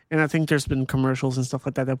 Yeah. And I think there's been commercials and stuff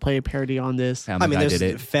like that play a parody on this. Family I mean, Guy there's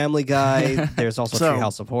did it. Family Guy. There's also So,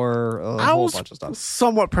 Treehouse of Horror. A I whole was bunch of stuff.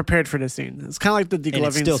 somewhat prepared for this scene. It's kind of like the it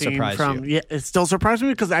degloving still scene surprised from. you. Yeah, it still surprised me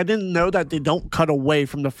because I didn't know that they don't cut away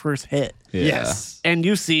from the first hit. Yeah. Yes. And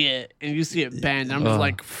you see it bend. I'm just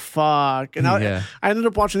like, fuck. And Yeah. I ended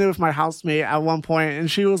up watching it with my housemate at one point,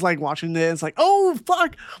 and she was like watching it. It's like, oh,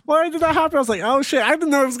 fuck. Why did that happen? I was like, oh, shit. I didn't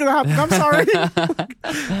know it was going to happen. I'm sorry.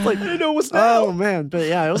 Like, I know what's now. Oh, man. But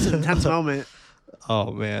yeah, it was an intense moment.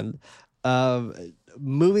 Oh, man.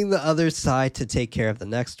 Moving the other side to take care of the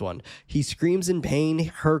next one. He screams in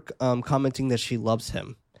pain, her commenting that she loves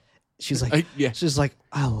him. She's like, she's like,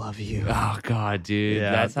 I love you. Oh, God, dude.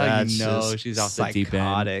 That's how you know she's off the deep end.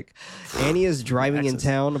 Psychotic. Annie is driving in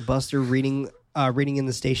town. Buster reading in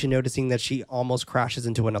the station, noticing that she almost crashes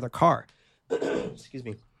into another car. Excuse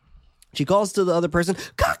me. She calls to the other person,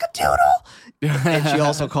 cock-a-doodle! And she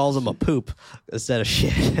also calls him a poop instead of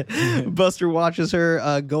shit. Buster watches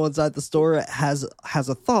her go inside the store, has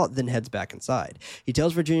a thought, then heads back inside. He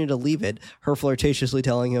tells Virginia to leave it, her flirtatiously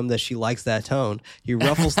telling him that she likes that tone. He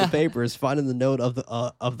ruffles the papers, finding the note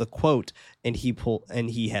of the quote, and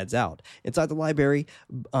he heads out. Inside the library,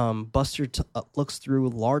 Buster looks through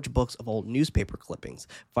large books of old newspaper clippings,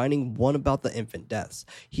 finding one about the infant deaths.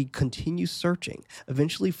 He continues searching,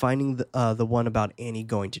 eventually finding the one about Annie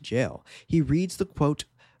going to jail. He reads the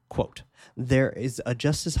quote, "There is a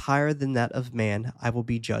justice higher than that of man. I will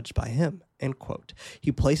be judged by him." End quote.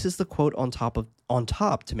 He places the quote on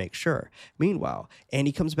top to make sure. Meanwhile,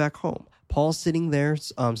 Annie comes back home. Paul's sitting there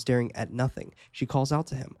staring at nothing. She calls out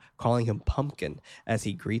to him, calling him Pumpkin as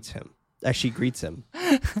she greets him.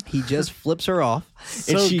 He just flips her off,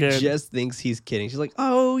 and she just thinks he's kidding. She's like,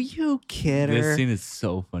 "Oh, you kidder." This scene is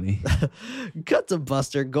so funny. Cut to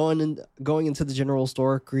Buster going into the general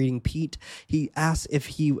store, greeting Pete. He asks if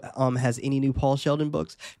he has any new Paul Sheldon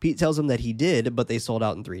books. Pete tells him that he did, but they sold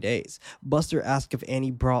out in 3 days. Buster asks if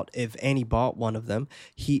Annie bought one of them.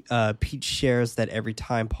 Pete shares that every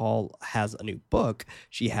time Paul has a new book,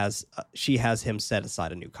 she has him set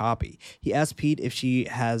aside a new copy. He asks Pete if she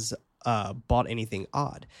has bought anything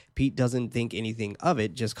odd. Pete doesn't think anything of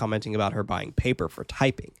it, just commenting about her buying paper for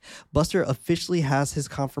typing. Buster officially has his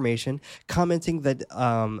confirmation, commenting that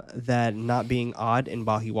that not being odd, and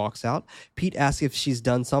while he walks out, Pete asks if she's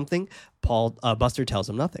done something. Buster tells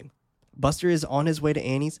him nothing. Buster is on his way to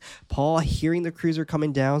Annie's. Paul, hearing the cruiser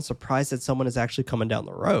coming down, surprised that someone is actually coming down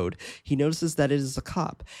the road, he notices that it is a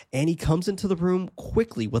cop. Annie comes into the room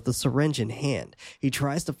quickly with a syringe in hand. He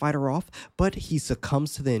tries to fight her off, but he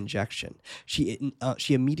succumbs to the injection. She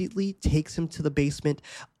immediately takes him to the basement,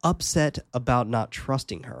 upset about not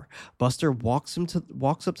trusting her. Buster walks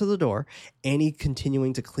up to the door, Annie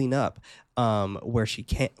continuing to clean up what she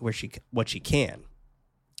can.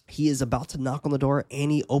 He is about to knock on the door,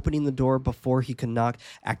 Annie opening the door before he could knock,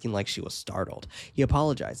 acting like she was startled. He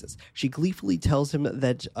apologizes. She gleefully tells him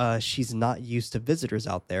that she's not used to visitors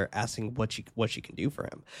out there, asking what she can do for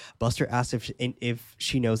him. Buster asks if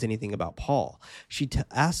she knows anything about Paul. She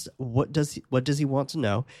asks what does he want to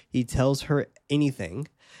know. He tells her anything.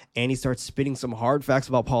 Annie starts spitting some hard facts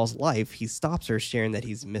about Paul's life. He stops her, sharing that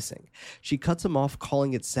he's missing. She cuts him off,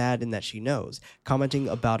 calling it sad and that she knows, commenting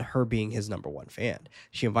about her being his #1 fan.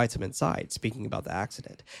 She invites him inside, speaking about the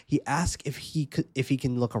accident. He asks if he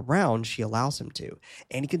can look around. She allows him to.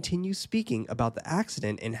 Annie continues speaking about the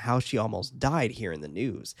accident and how she almost died here in the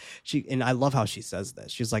news. And I love how she says this.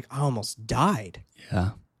 She's like, "I almost died."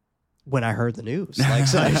 Yeah. When I heard the news, like,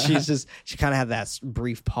 so she kind of had that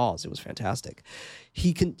brief pause. It was fantastic.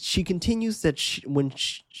 She continues that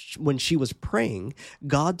when she was praying,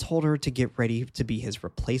 God told her to get ready to be his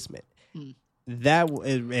replacement. That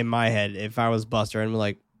in my head, if I was Buster, I'm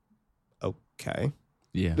like, okay,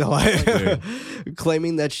 yeah,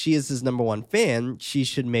 claiming that she is his #1 fan, she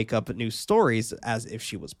should make up new stories as if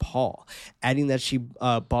she was Paul, adding that she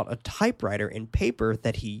bought a typewriter and paper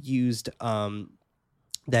that he used.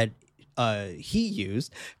 He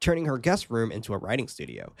used, turning her guest room into a writing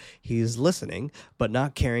studio. He is listening, but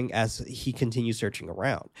not caring as he continues searching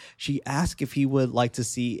around. She asks if he would like to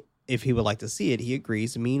see it. He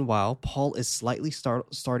agrees. Meanwhile, Paul is slightly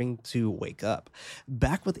starting to wake up.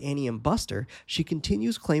 Back with Annie and Buster, she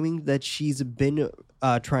continues claiming that she's been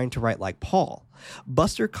trying to write like Paul.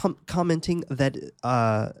 Buster commenting that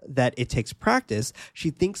it takes practice. She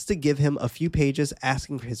thinks to give him a few pages,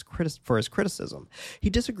 asking for his criticism. He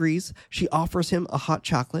disagrees. She offers him a hot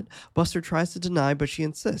chocolate. Buster tries to deny, but she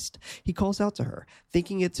insists. He calls out to her,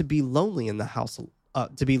 thinking it to be lonely in the house.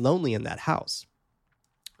 In that house.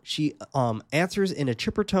 She answers in a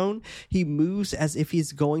chipper tone. He moves as if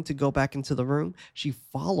he's going to go back into the room. She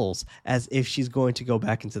follows as if she's going to go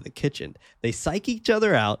back into the kitchen. They psych each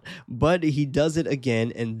other out, but he does it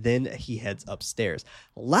again, and then he heads upstairs.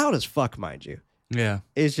 Loud as fuck, mind you. Yeah.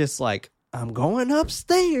 It's just like, I'm going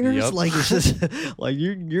upstairs. Yep. Like, it's just like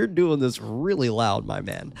you're doing this really loud, my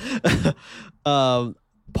man.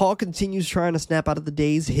 Paul continues trying to snap out of the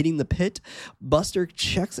daze, hitting the pit. Buster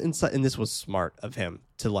checks inside, and this was smart of him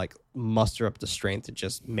to like muster up the strength to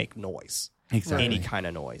just make noise. Exactly. Any kind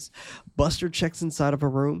of noise. Buster checks inside of a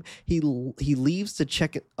room. He leaves to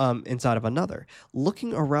check inside of another.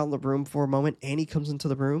 Looking around the room for a moment, Annie comes into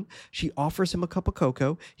the room. She offers him a cup of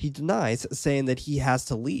cocoa. He denies, saying that he has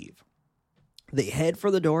to leave. They head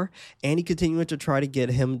for the door, Annie continuing to try to get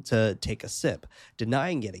him to take a sip.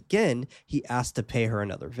 Denying it again, he asks to pay her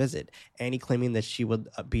another visit, Annie claiming that she would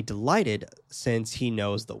be delighted since he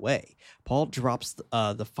knows the way. Paul drops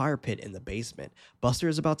the fire pit in the basement. Buster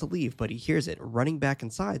is about to leave, but he hears it, running back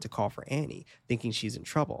inside to call for Annie, thinking she's in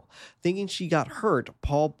trouble. Thinking she got hurt,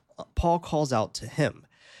 Paul calls out to him.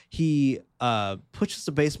 He pushes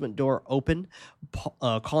the basement door open,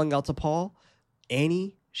 calling out to Paul.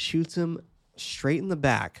 Annie shoots him straight in the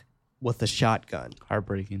back with a shotgun.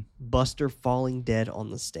 Heartbreaking. Buster falling dead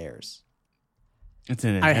on the stairs. It's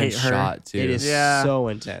an I hate intense her. shot too. It is so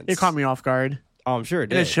intense. It caught me off guard. Oh, I'm sure it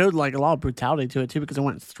did. And it showed like a lot of brutality to it too, because it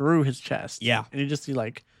went through his chest. Yeah. And you just see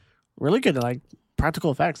like really good like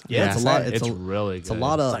practical effects. Yeah, it's a lot. It's really good. It's a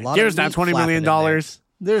lot of. Like, lot here's of that meat $20 million. flapping in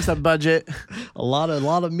There's a budget. there. A lot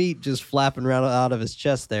of meat just flapping around out of his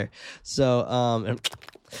chest there. So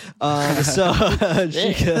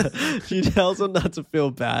She tells him not to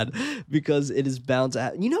feel bad because it is bound to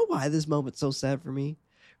happen. You know why this moment's so sad for me?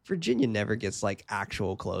 Virginia never gets like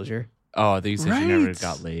actual closure. Oh, they said she never Right.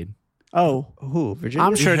 got laid. Oh, Who, Virginia?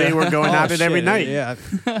 I'm sure they were going at it every shit, night. Yeah,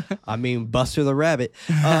 I mean Buster the Rabbit,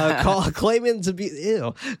 claiming to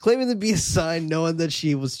be assigned, knowing that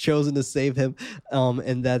she was chosen to save him,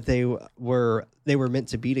 and that they were meant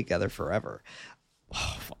to be together forever.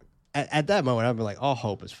 Oh, fuck. At that moment, I'd be like, all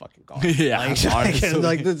hope is fucking gone. Yeah, honestly.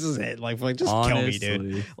 like this is it. Like just kill me, dude.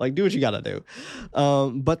 Honestly. Like, do what you gotta do.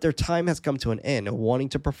 But their time has come to an end, wanting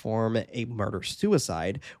to perform a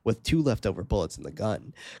murder-suicide with 2 leftover bullets in the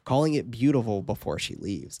gun, calling it beautiful before she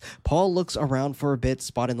leaves. Paul looks around for a bit,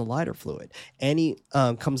 spotting the lighter fluid. Annie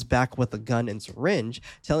comes back with a gun and syringe,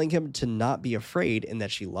 telling him to not be afraid and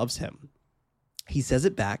that she loves him. He says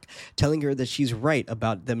it back, telling her that she's right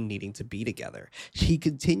about them needing to be together. He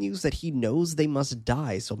continues that he knows they must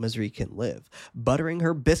die so Misery can live, buttering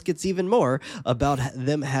her biscuits even more about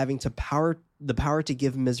them having the power to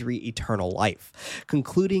give Misery eternal life,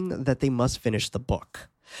 concluding that they must finish the book.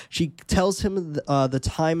 She tells him the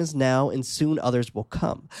time is now and soon others will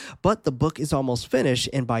come. But the book is almost finished,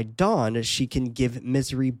 and by dawn, she can give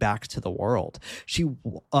Misery back to the world. She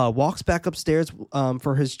walks back upstairs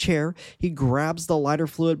for his chair. He grabs the lighter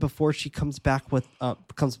fluid before she comes back with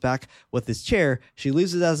his chair. She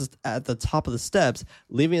leaves it at the top of the steps,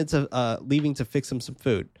 leaving to fix him some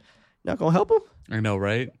food. Not gonna help him? I know,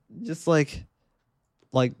 right? Just like,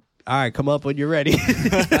 all right, come up when you're ready.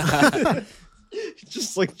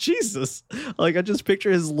 Just like Jesus, like I just picture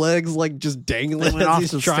his legs like just dangling Went as off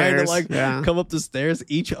he's the trying stairs. to like Yeah. come up the stairs.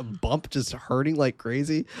 Each bump just hurting like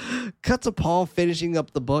crazy. Cut to Paul finishing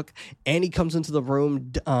up the book. Annie comes into the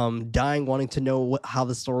room, dying, wanting to know how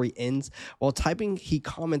the story ends. While typing, he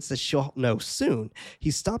comments that she'll know soon. He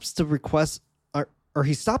stops to request.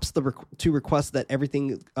 To request that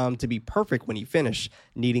everything to be perfect when he finish,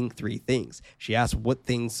 needing 3 things. She asks what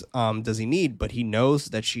things does he need, but he knows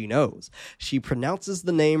that she knows. She pronounces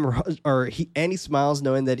the name, Annie smiles,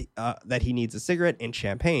 knowing that he needs a cigarette and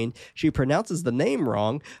champagne. She pronounces the name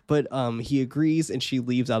wrong, but he agrees, and she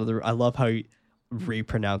leaves out of the room. I love how he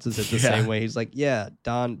repronounces it the same way. He's like, yeah,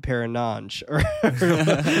 Don Perignon.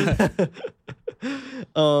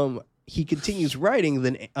 He continues writing,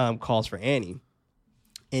 then calls for Annie.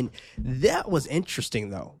 And that was interesting,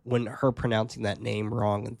 though, when her pronouncing that name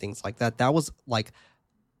wrong and things like that. That was like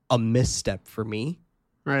a misstep for me,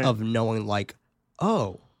 Right. of knowing like,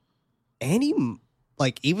 oh, Annie,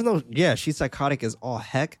 like, even though, yeah, she's psychotic as all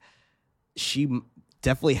heck, she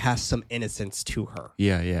definitely has some innocence to her.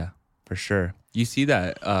 Yeah, for sure. You see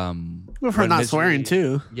that With her when not swearing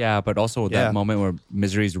too. Yeah, but also Yeah. that moment where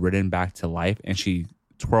Misery's ridden back to life and she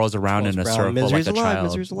twirls around in a circle Misery's like a alive. child.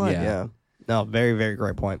 Misery's alive. Yeah. No, very, very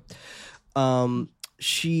great point.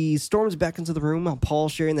 She storms back into the room while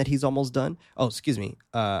Paul's sharing that he's almost done. Oh, excuse me.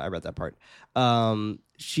 I read that part.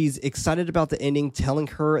 She's excited about the ending, telling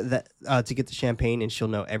her that to get the champagne and she'll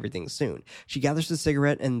know everything soon. She gathers the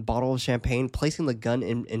cigarette and bottle of champagne, placing the gun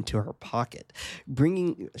into her pocket.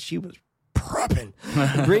 She was prepping.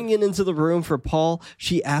 Bringing it into the room for Paul.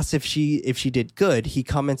 She asks if she did good. He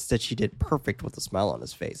comments that she did perfect with a smile on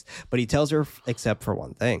his face, but he tells her except for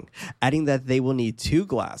one thing, adding that they will need 2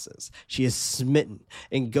 glasses. She is smitten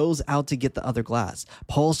and goes out to get the other glass.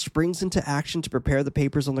 Paul springs into action to prepare the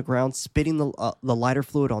papers on the ground, spitting the lighter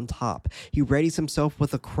fluid on top. He readies himself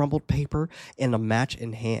with a crumbled paper and a match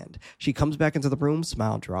in hand. She comes back into the room,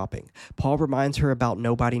 smile dropping. Paul reminds her about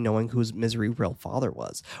nobody knowing whose Misery real father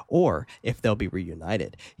was, or if they'll be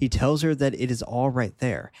reunited. He tells her that it is all right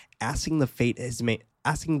there, asking the fate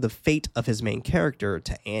of his main character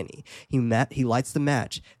to Annie. He lights the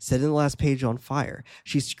match, setting the last page on fire.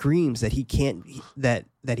 She screams that he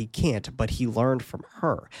can't, but he learned from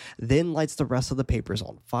her, then lights the rest of the papers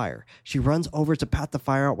on fire. She runs over to pat the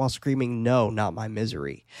fire out while screaming, "No, not my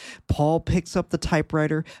Misery." Paul picks up the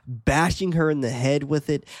typewriter, bashing her in the head with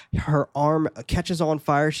it. Her arm catches on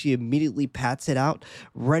fire. She immediately pats it out,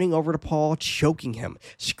 running over to Paul, choking him,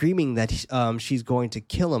 screaming that she's going to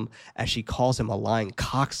kill him as she calls him a lying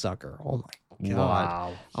cocksucker. Oh my God.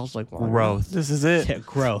 Wow. I was like, Growth. This is it. yeah,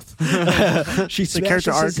 growth. She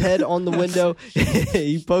character smashes his arc. head on the window.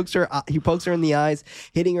 He pokes her in the eyes,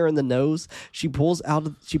 hitting her in the nose. She pulls out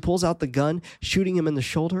the gun, shooting him in the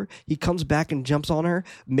shoulder. He comes back and jumps on her,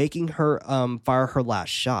 making her fire her last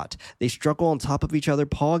shot. They struggle on top of each other,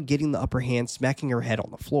 Paul getting the upper hand, smacking her head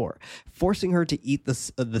on the floor, forcing her to eat the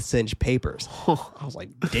singed papers. I was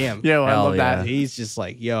like, damn. Yo, I Hell love that. He's just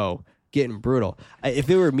like, yo, getting brutal. If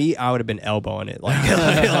it were me, I would have been elbowing it, like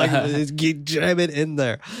jam it in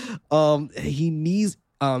there. He knees.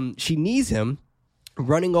 She knees him.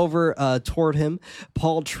 Running over toward him,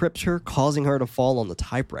 Paul trips her, causing her to fall on the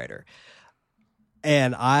typewriter.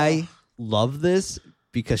 And I love this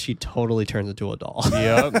because she totally turns into a doll.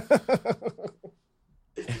 Yep.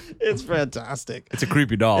 It's fantastic. It's a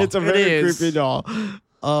creepy doll. It's a very is. creepy doll.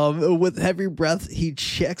 With heavy breath, he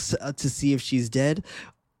checks to see if she's dead.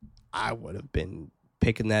 I would have been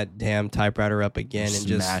picking that damn typewriter up again and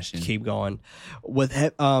Smashing. just keep going.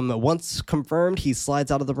 With once confirmed, he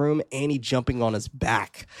slides out of the room, Annie jumping on his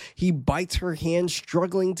back. He bites her hand,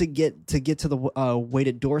 struggling to get to the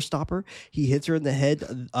weighted door stopper. He hits her in the head,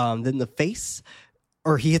 then the face.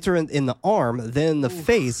 Or he hits her in the arm, then in the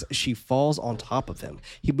face. She falls on top of him.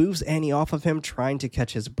 He moves Annie off of him, trying to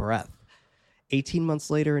catch his breath. 18 months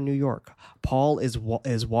later in New York, Paul is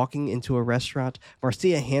walking into a restaurant.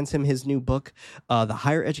 Marcia hands him his new book, The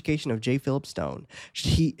Higher Education of J. Philip Stone.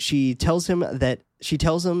 She tells him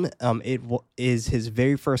it is his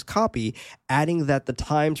very first copy, adding that the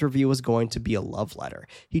Times review was going to be a love letter.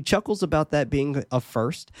 He chuckles about that being a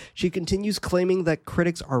first. She continues claiming that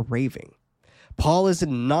critics are raving. Paul is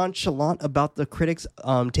nonchalant about the critics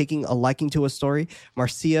taking a liking to a story.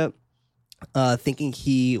 Marcia thinking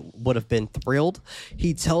he would have been thrilled.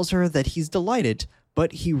 He tells her that he's delighted,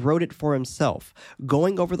 but he wrote it for himself.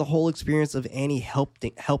 Going over the whole experience of Annie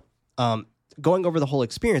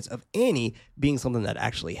being something that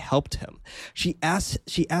actually helped him. She asked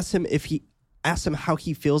him how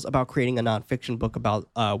he feels about creating a nonfiction book about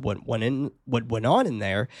what went on in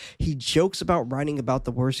there. He jokes about writing about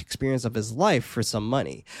the worst experience of his life for some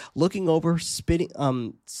money. Looking over,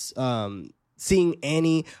 seeing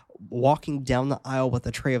Annie walking down the aisle with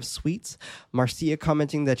a tray of sweets. Marcia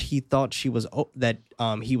commenting that he thought he was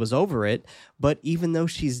over it, but even though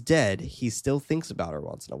she's dead, he still thinks about her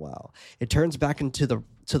once in a while. It turns back into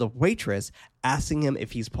the waitress, asking him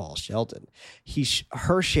if he's Paul Sheldon.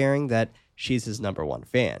 Her sharing that she's his number one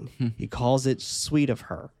fan. He calls it sweet of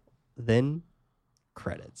her. Then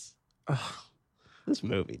credits. This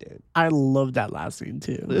movie, dude. I love that last scene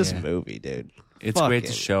too. This Yeah. movie, dude. It's great to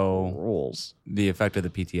Fucking show rules. the effect of the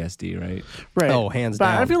PTSD, right? Right. Oh, hands but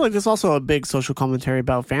down. I feel like there's also a big social commentary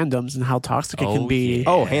about fandoms and how toxic it Oh, can be. yeah.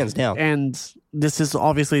 Oh, hands down. And this is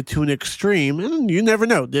obviously to an extreme, and you never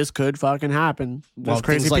know. This could fucking happen. There's Well,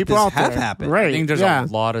 crazy things like people this out have there. happened. Right. I think there's yeah. a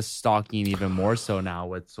lot of stalking, even more so now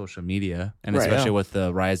with social media, and Right, especially yeah. with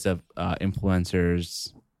the rise of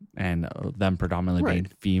influencers and them predominantly Right.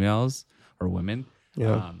 being females or women.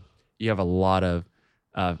 Yeah. You have a lot of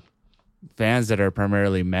fans that are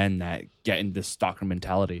primarily men that get into this stalker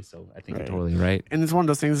mentality. So I think Right. you're totally right. And it's one of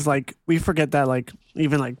those things, like, we forget that, like,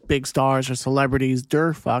 even like big stars or celebrities,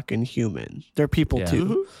 they're fucking human. They're people Yeah.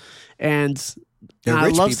 too. And They're I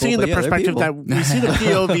rich love people, seeing but the yeah, they're perspective people. that we see the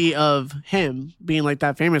POV of him being like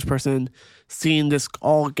that famous person, seeing this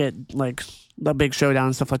all get like the big showdown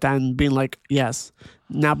and stuff like that, and being like, yes,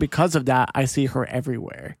 now because of that, I see her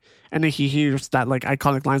everywhere. And then he hears that like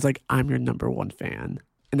iconic lines like, I'm your number one fan.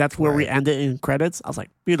 And that's where we end it in credits. I was like,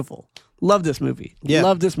 beautiful. Love this movie. Yeah.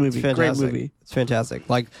 Love this movie. It's Great fantastic. movie. It's fantastic.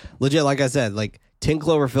 Like, legit, like I said, like 10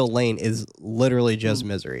 Cloverfield Lane is literally just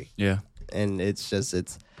misery. Yeah. And it's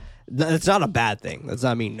not a bad thing. That's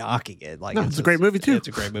not me knocking it. Like, No, it's a great movie, too. It's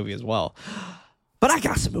a great movie as well. But I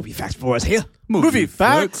got some movie facts for us here. Movie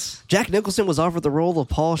facts. Jack Nicholson was offered the role of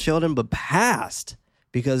Paul Sheldon, but passed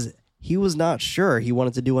because he was not sure he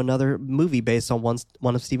wanted to do another movie based on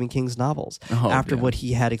one of Stephen King's novels after yeah. what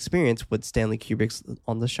he had experienced with Stanley Kubrick's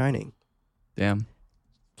on The Shining. Damn.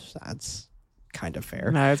 That's kind of fair.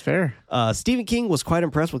 Nah, that's fair. Stephen King was quite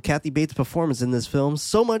impressed with Kathy Bates' performance in this film,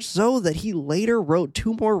 so much so that he later wrote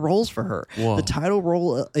 2 more roles for her. Whoa. The title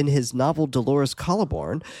role in his novel Dolores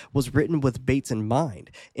Claiborne was written with Bates in mind,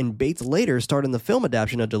 and Bates later starred in the film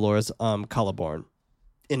adaptation of Dolores Claiborne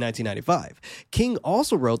in 1995. King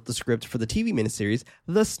also wrote the script for the TV miniseries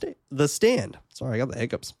The Stand. Sorry, I got the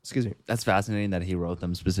hiccups. Excuse me. That's fascinating that he wrote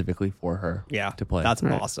them specifically for her to play. That's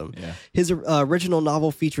awesome. Yeah. His original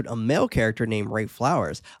novel featured a male character named Ray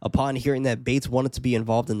Flowers. Upon hearing that Bates wanted to be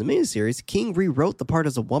involved in the miniseries, King rewrote the part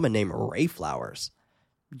as a woman named Ray Flowers,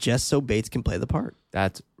 just so Bates can play the part.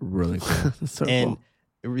 That's really cool. That's so And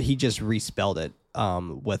cool. he just respelled it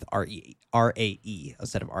with R-A-E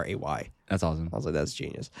instead of R-A-Y. That's awesome. I was like, that's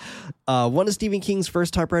genius. One of Stephen King's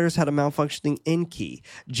first typewriters had a malfunctioning end key,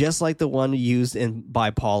 just like the one used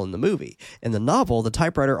by Paul in the movie. In the novel, the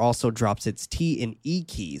typewriter also drops its T and E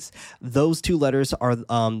keys. Those 2 letters are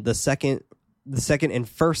the second and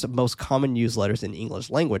first most common used letters in English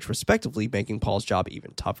language, respectively, making Paul's job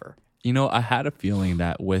even tougher. You know, I had a feeling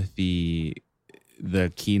that with the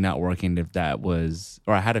the key not working if that was,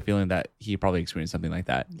 or I had a feeling that he probably experienced something like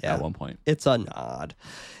that at one point. It's a nod.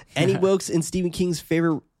 Annie Wilkes in Stephen King's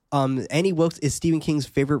favorite. Annie Wilkes is Stephen King's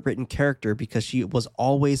favorite written character because she was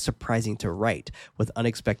always surprising to write with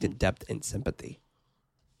unexpected depth and sympathy.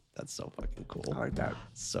 That's so fucking cool. I like that.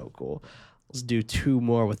 So cool. Let's do 2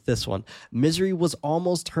 more with this one. Misery was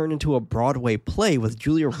almost turned into a Broadway play with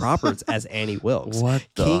Julia Roberts as Annie Wilkes. What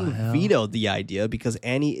the King hell? vetoed the idea because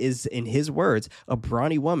Annie is, in his words, a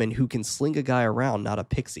brawny woman who can sling a guy around, not a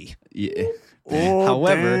pixie. Yeah. Oh,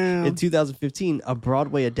 However, damn. in 2015, a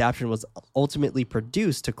Broadway adaptation was ultimately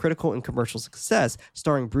produced to critical and commercial success,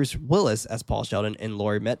 starring Bruce Willis as Paul Sheldon and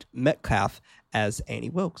Laurie Metcalf as Annie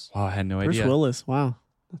Wilkes. Wow, I had no Bruce idea. Willis. Wow.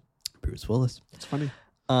 Bruce Willis. That's funny.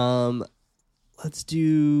 Let's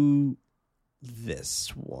do this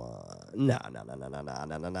one. No.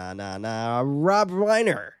 Rob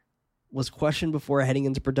Reiner was questioned before heading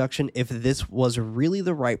into production if this was really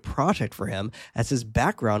the right project for him, as his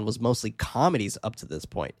background was mostly comedies up to this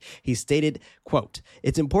point. He stated, quote,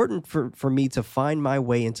 "It's important for me to find my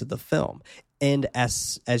way into the film. And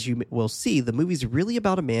as you will see, the movie's really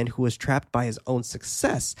about a man who is trapped by his own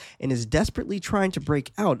success and is desperately trying to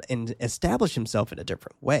break out and establish himself in a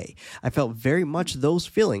different way. I felt very much those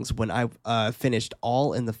feelings when I finished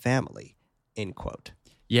All in the Family," end quote.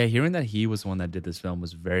 Yeah, hearing that he was the one that did this film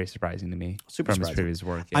was very surprising to me Super from his surprising. previous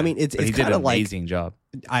work. I mean, it's But he did kinda an like- amazing job.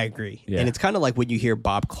 I agree. Yeah. And it's kind of like when you hear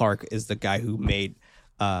Bob Clark is the guy who made,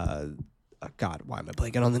 God, why am I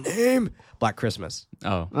blanking on the name? Black Christmas,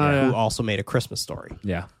 Oh, yeah. who also made A Christmas Story.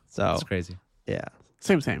 yeah. So, That's crazy. yeah.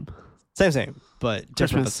 Same. Same, but different, but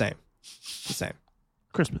Christmas. same. The same.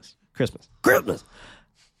 Christmas. Christmas.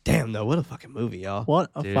 Damn, though, what a fucking movie, y'all. What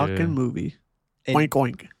a Dude. fucking movie. And- Oink,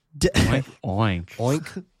 oink. Oink, oink.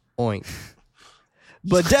 Oink, oink.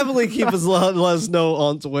 But definitely keep us let us know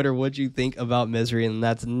on Twitter what you think about Misery, and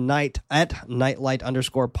that's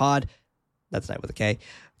 @nightlight_pod. That's night with a K.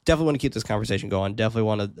 Definitely want to keep this conversation going. Definitely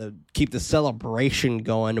want to keep the celebration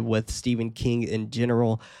going with Stephen King in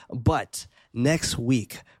general. But next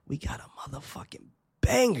week, we got a motherfucking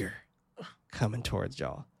banger coming towards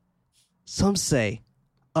y'all. Some say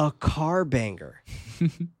a car banger.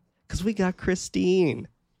 Because we got Christine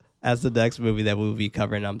as the next movie that we'll be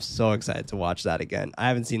covering. I'm so excited to watch that again. I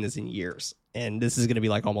haven't seen this in years. And this is going to be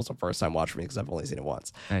like almost a first time watch for me because I've only seen it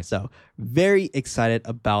once. Nice. So very excited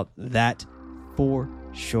about that for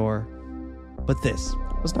sure. But this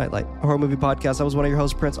was Nightlight, a horror movie podcast. I was one of your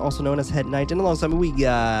hosts, Prince, also known as Head Knight. And alongside me, we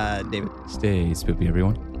got David. Stay spoopy,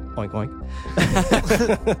 everyone. Oink, oink.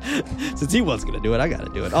 Since he was going to do it, I got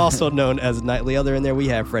to do it. Also known as Nightly. Other in there, we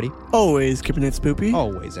have Freddie. Always keeping it spoopy.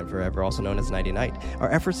 Always and forever, also known as Nighty Night.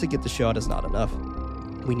 Our efforts to get the show out is not enough.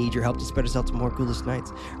 We need your help to spread us out to more ghoulish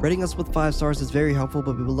nights. Rating us with 5 stars is very helpful,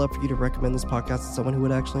 but we would love for you to recommend this podcast to someone who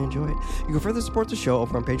would actually enjoy it. You can further support the show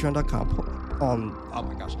over on patreon.com. On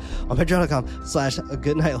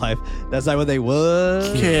patreon.com/goodnightlife. That's not what they would.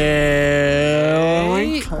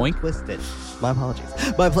 Oink. Oink. Twisted. My apologies.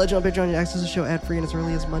 By pledging on Patreon, you access the show ad-free and as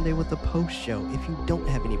early as Monday with the post show. If you don't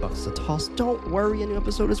have any bucks to toss, don't worry. A new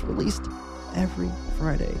episode is released every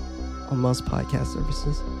Friday on most podcast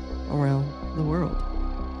services around the world.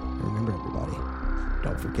 And remember, everybody,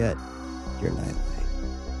 don't forget your nightlight.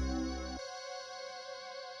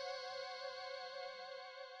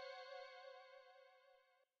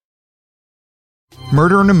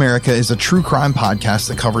 Murder in America is a true crime podcast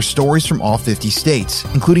that covers stories from all 50 states,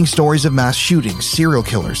 including stories of mass shootings, serial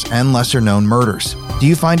killers, and lesser-known murders. Do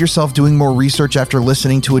you find yourself doing more research after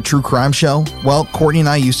listening to a true crime show? Well, Courtney and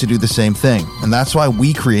I used to do the same thing, and that's why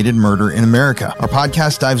we created Murder in America. Our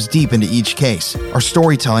podcast dives deep into each case. Our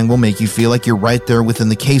storytelling will make you feel like you're right there within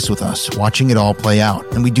the case with us, watching it all play out,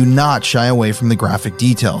 and we do not shy away from the graphic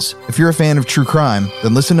details. If you're a fan of true crime,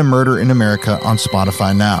 then listen to Murder in America on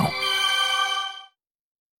Spotify now.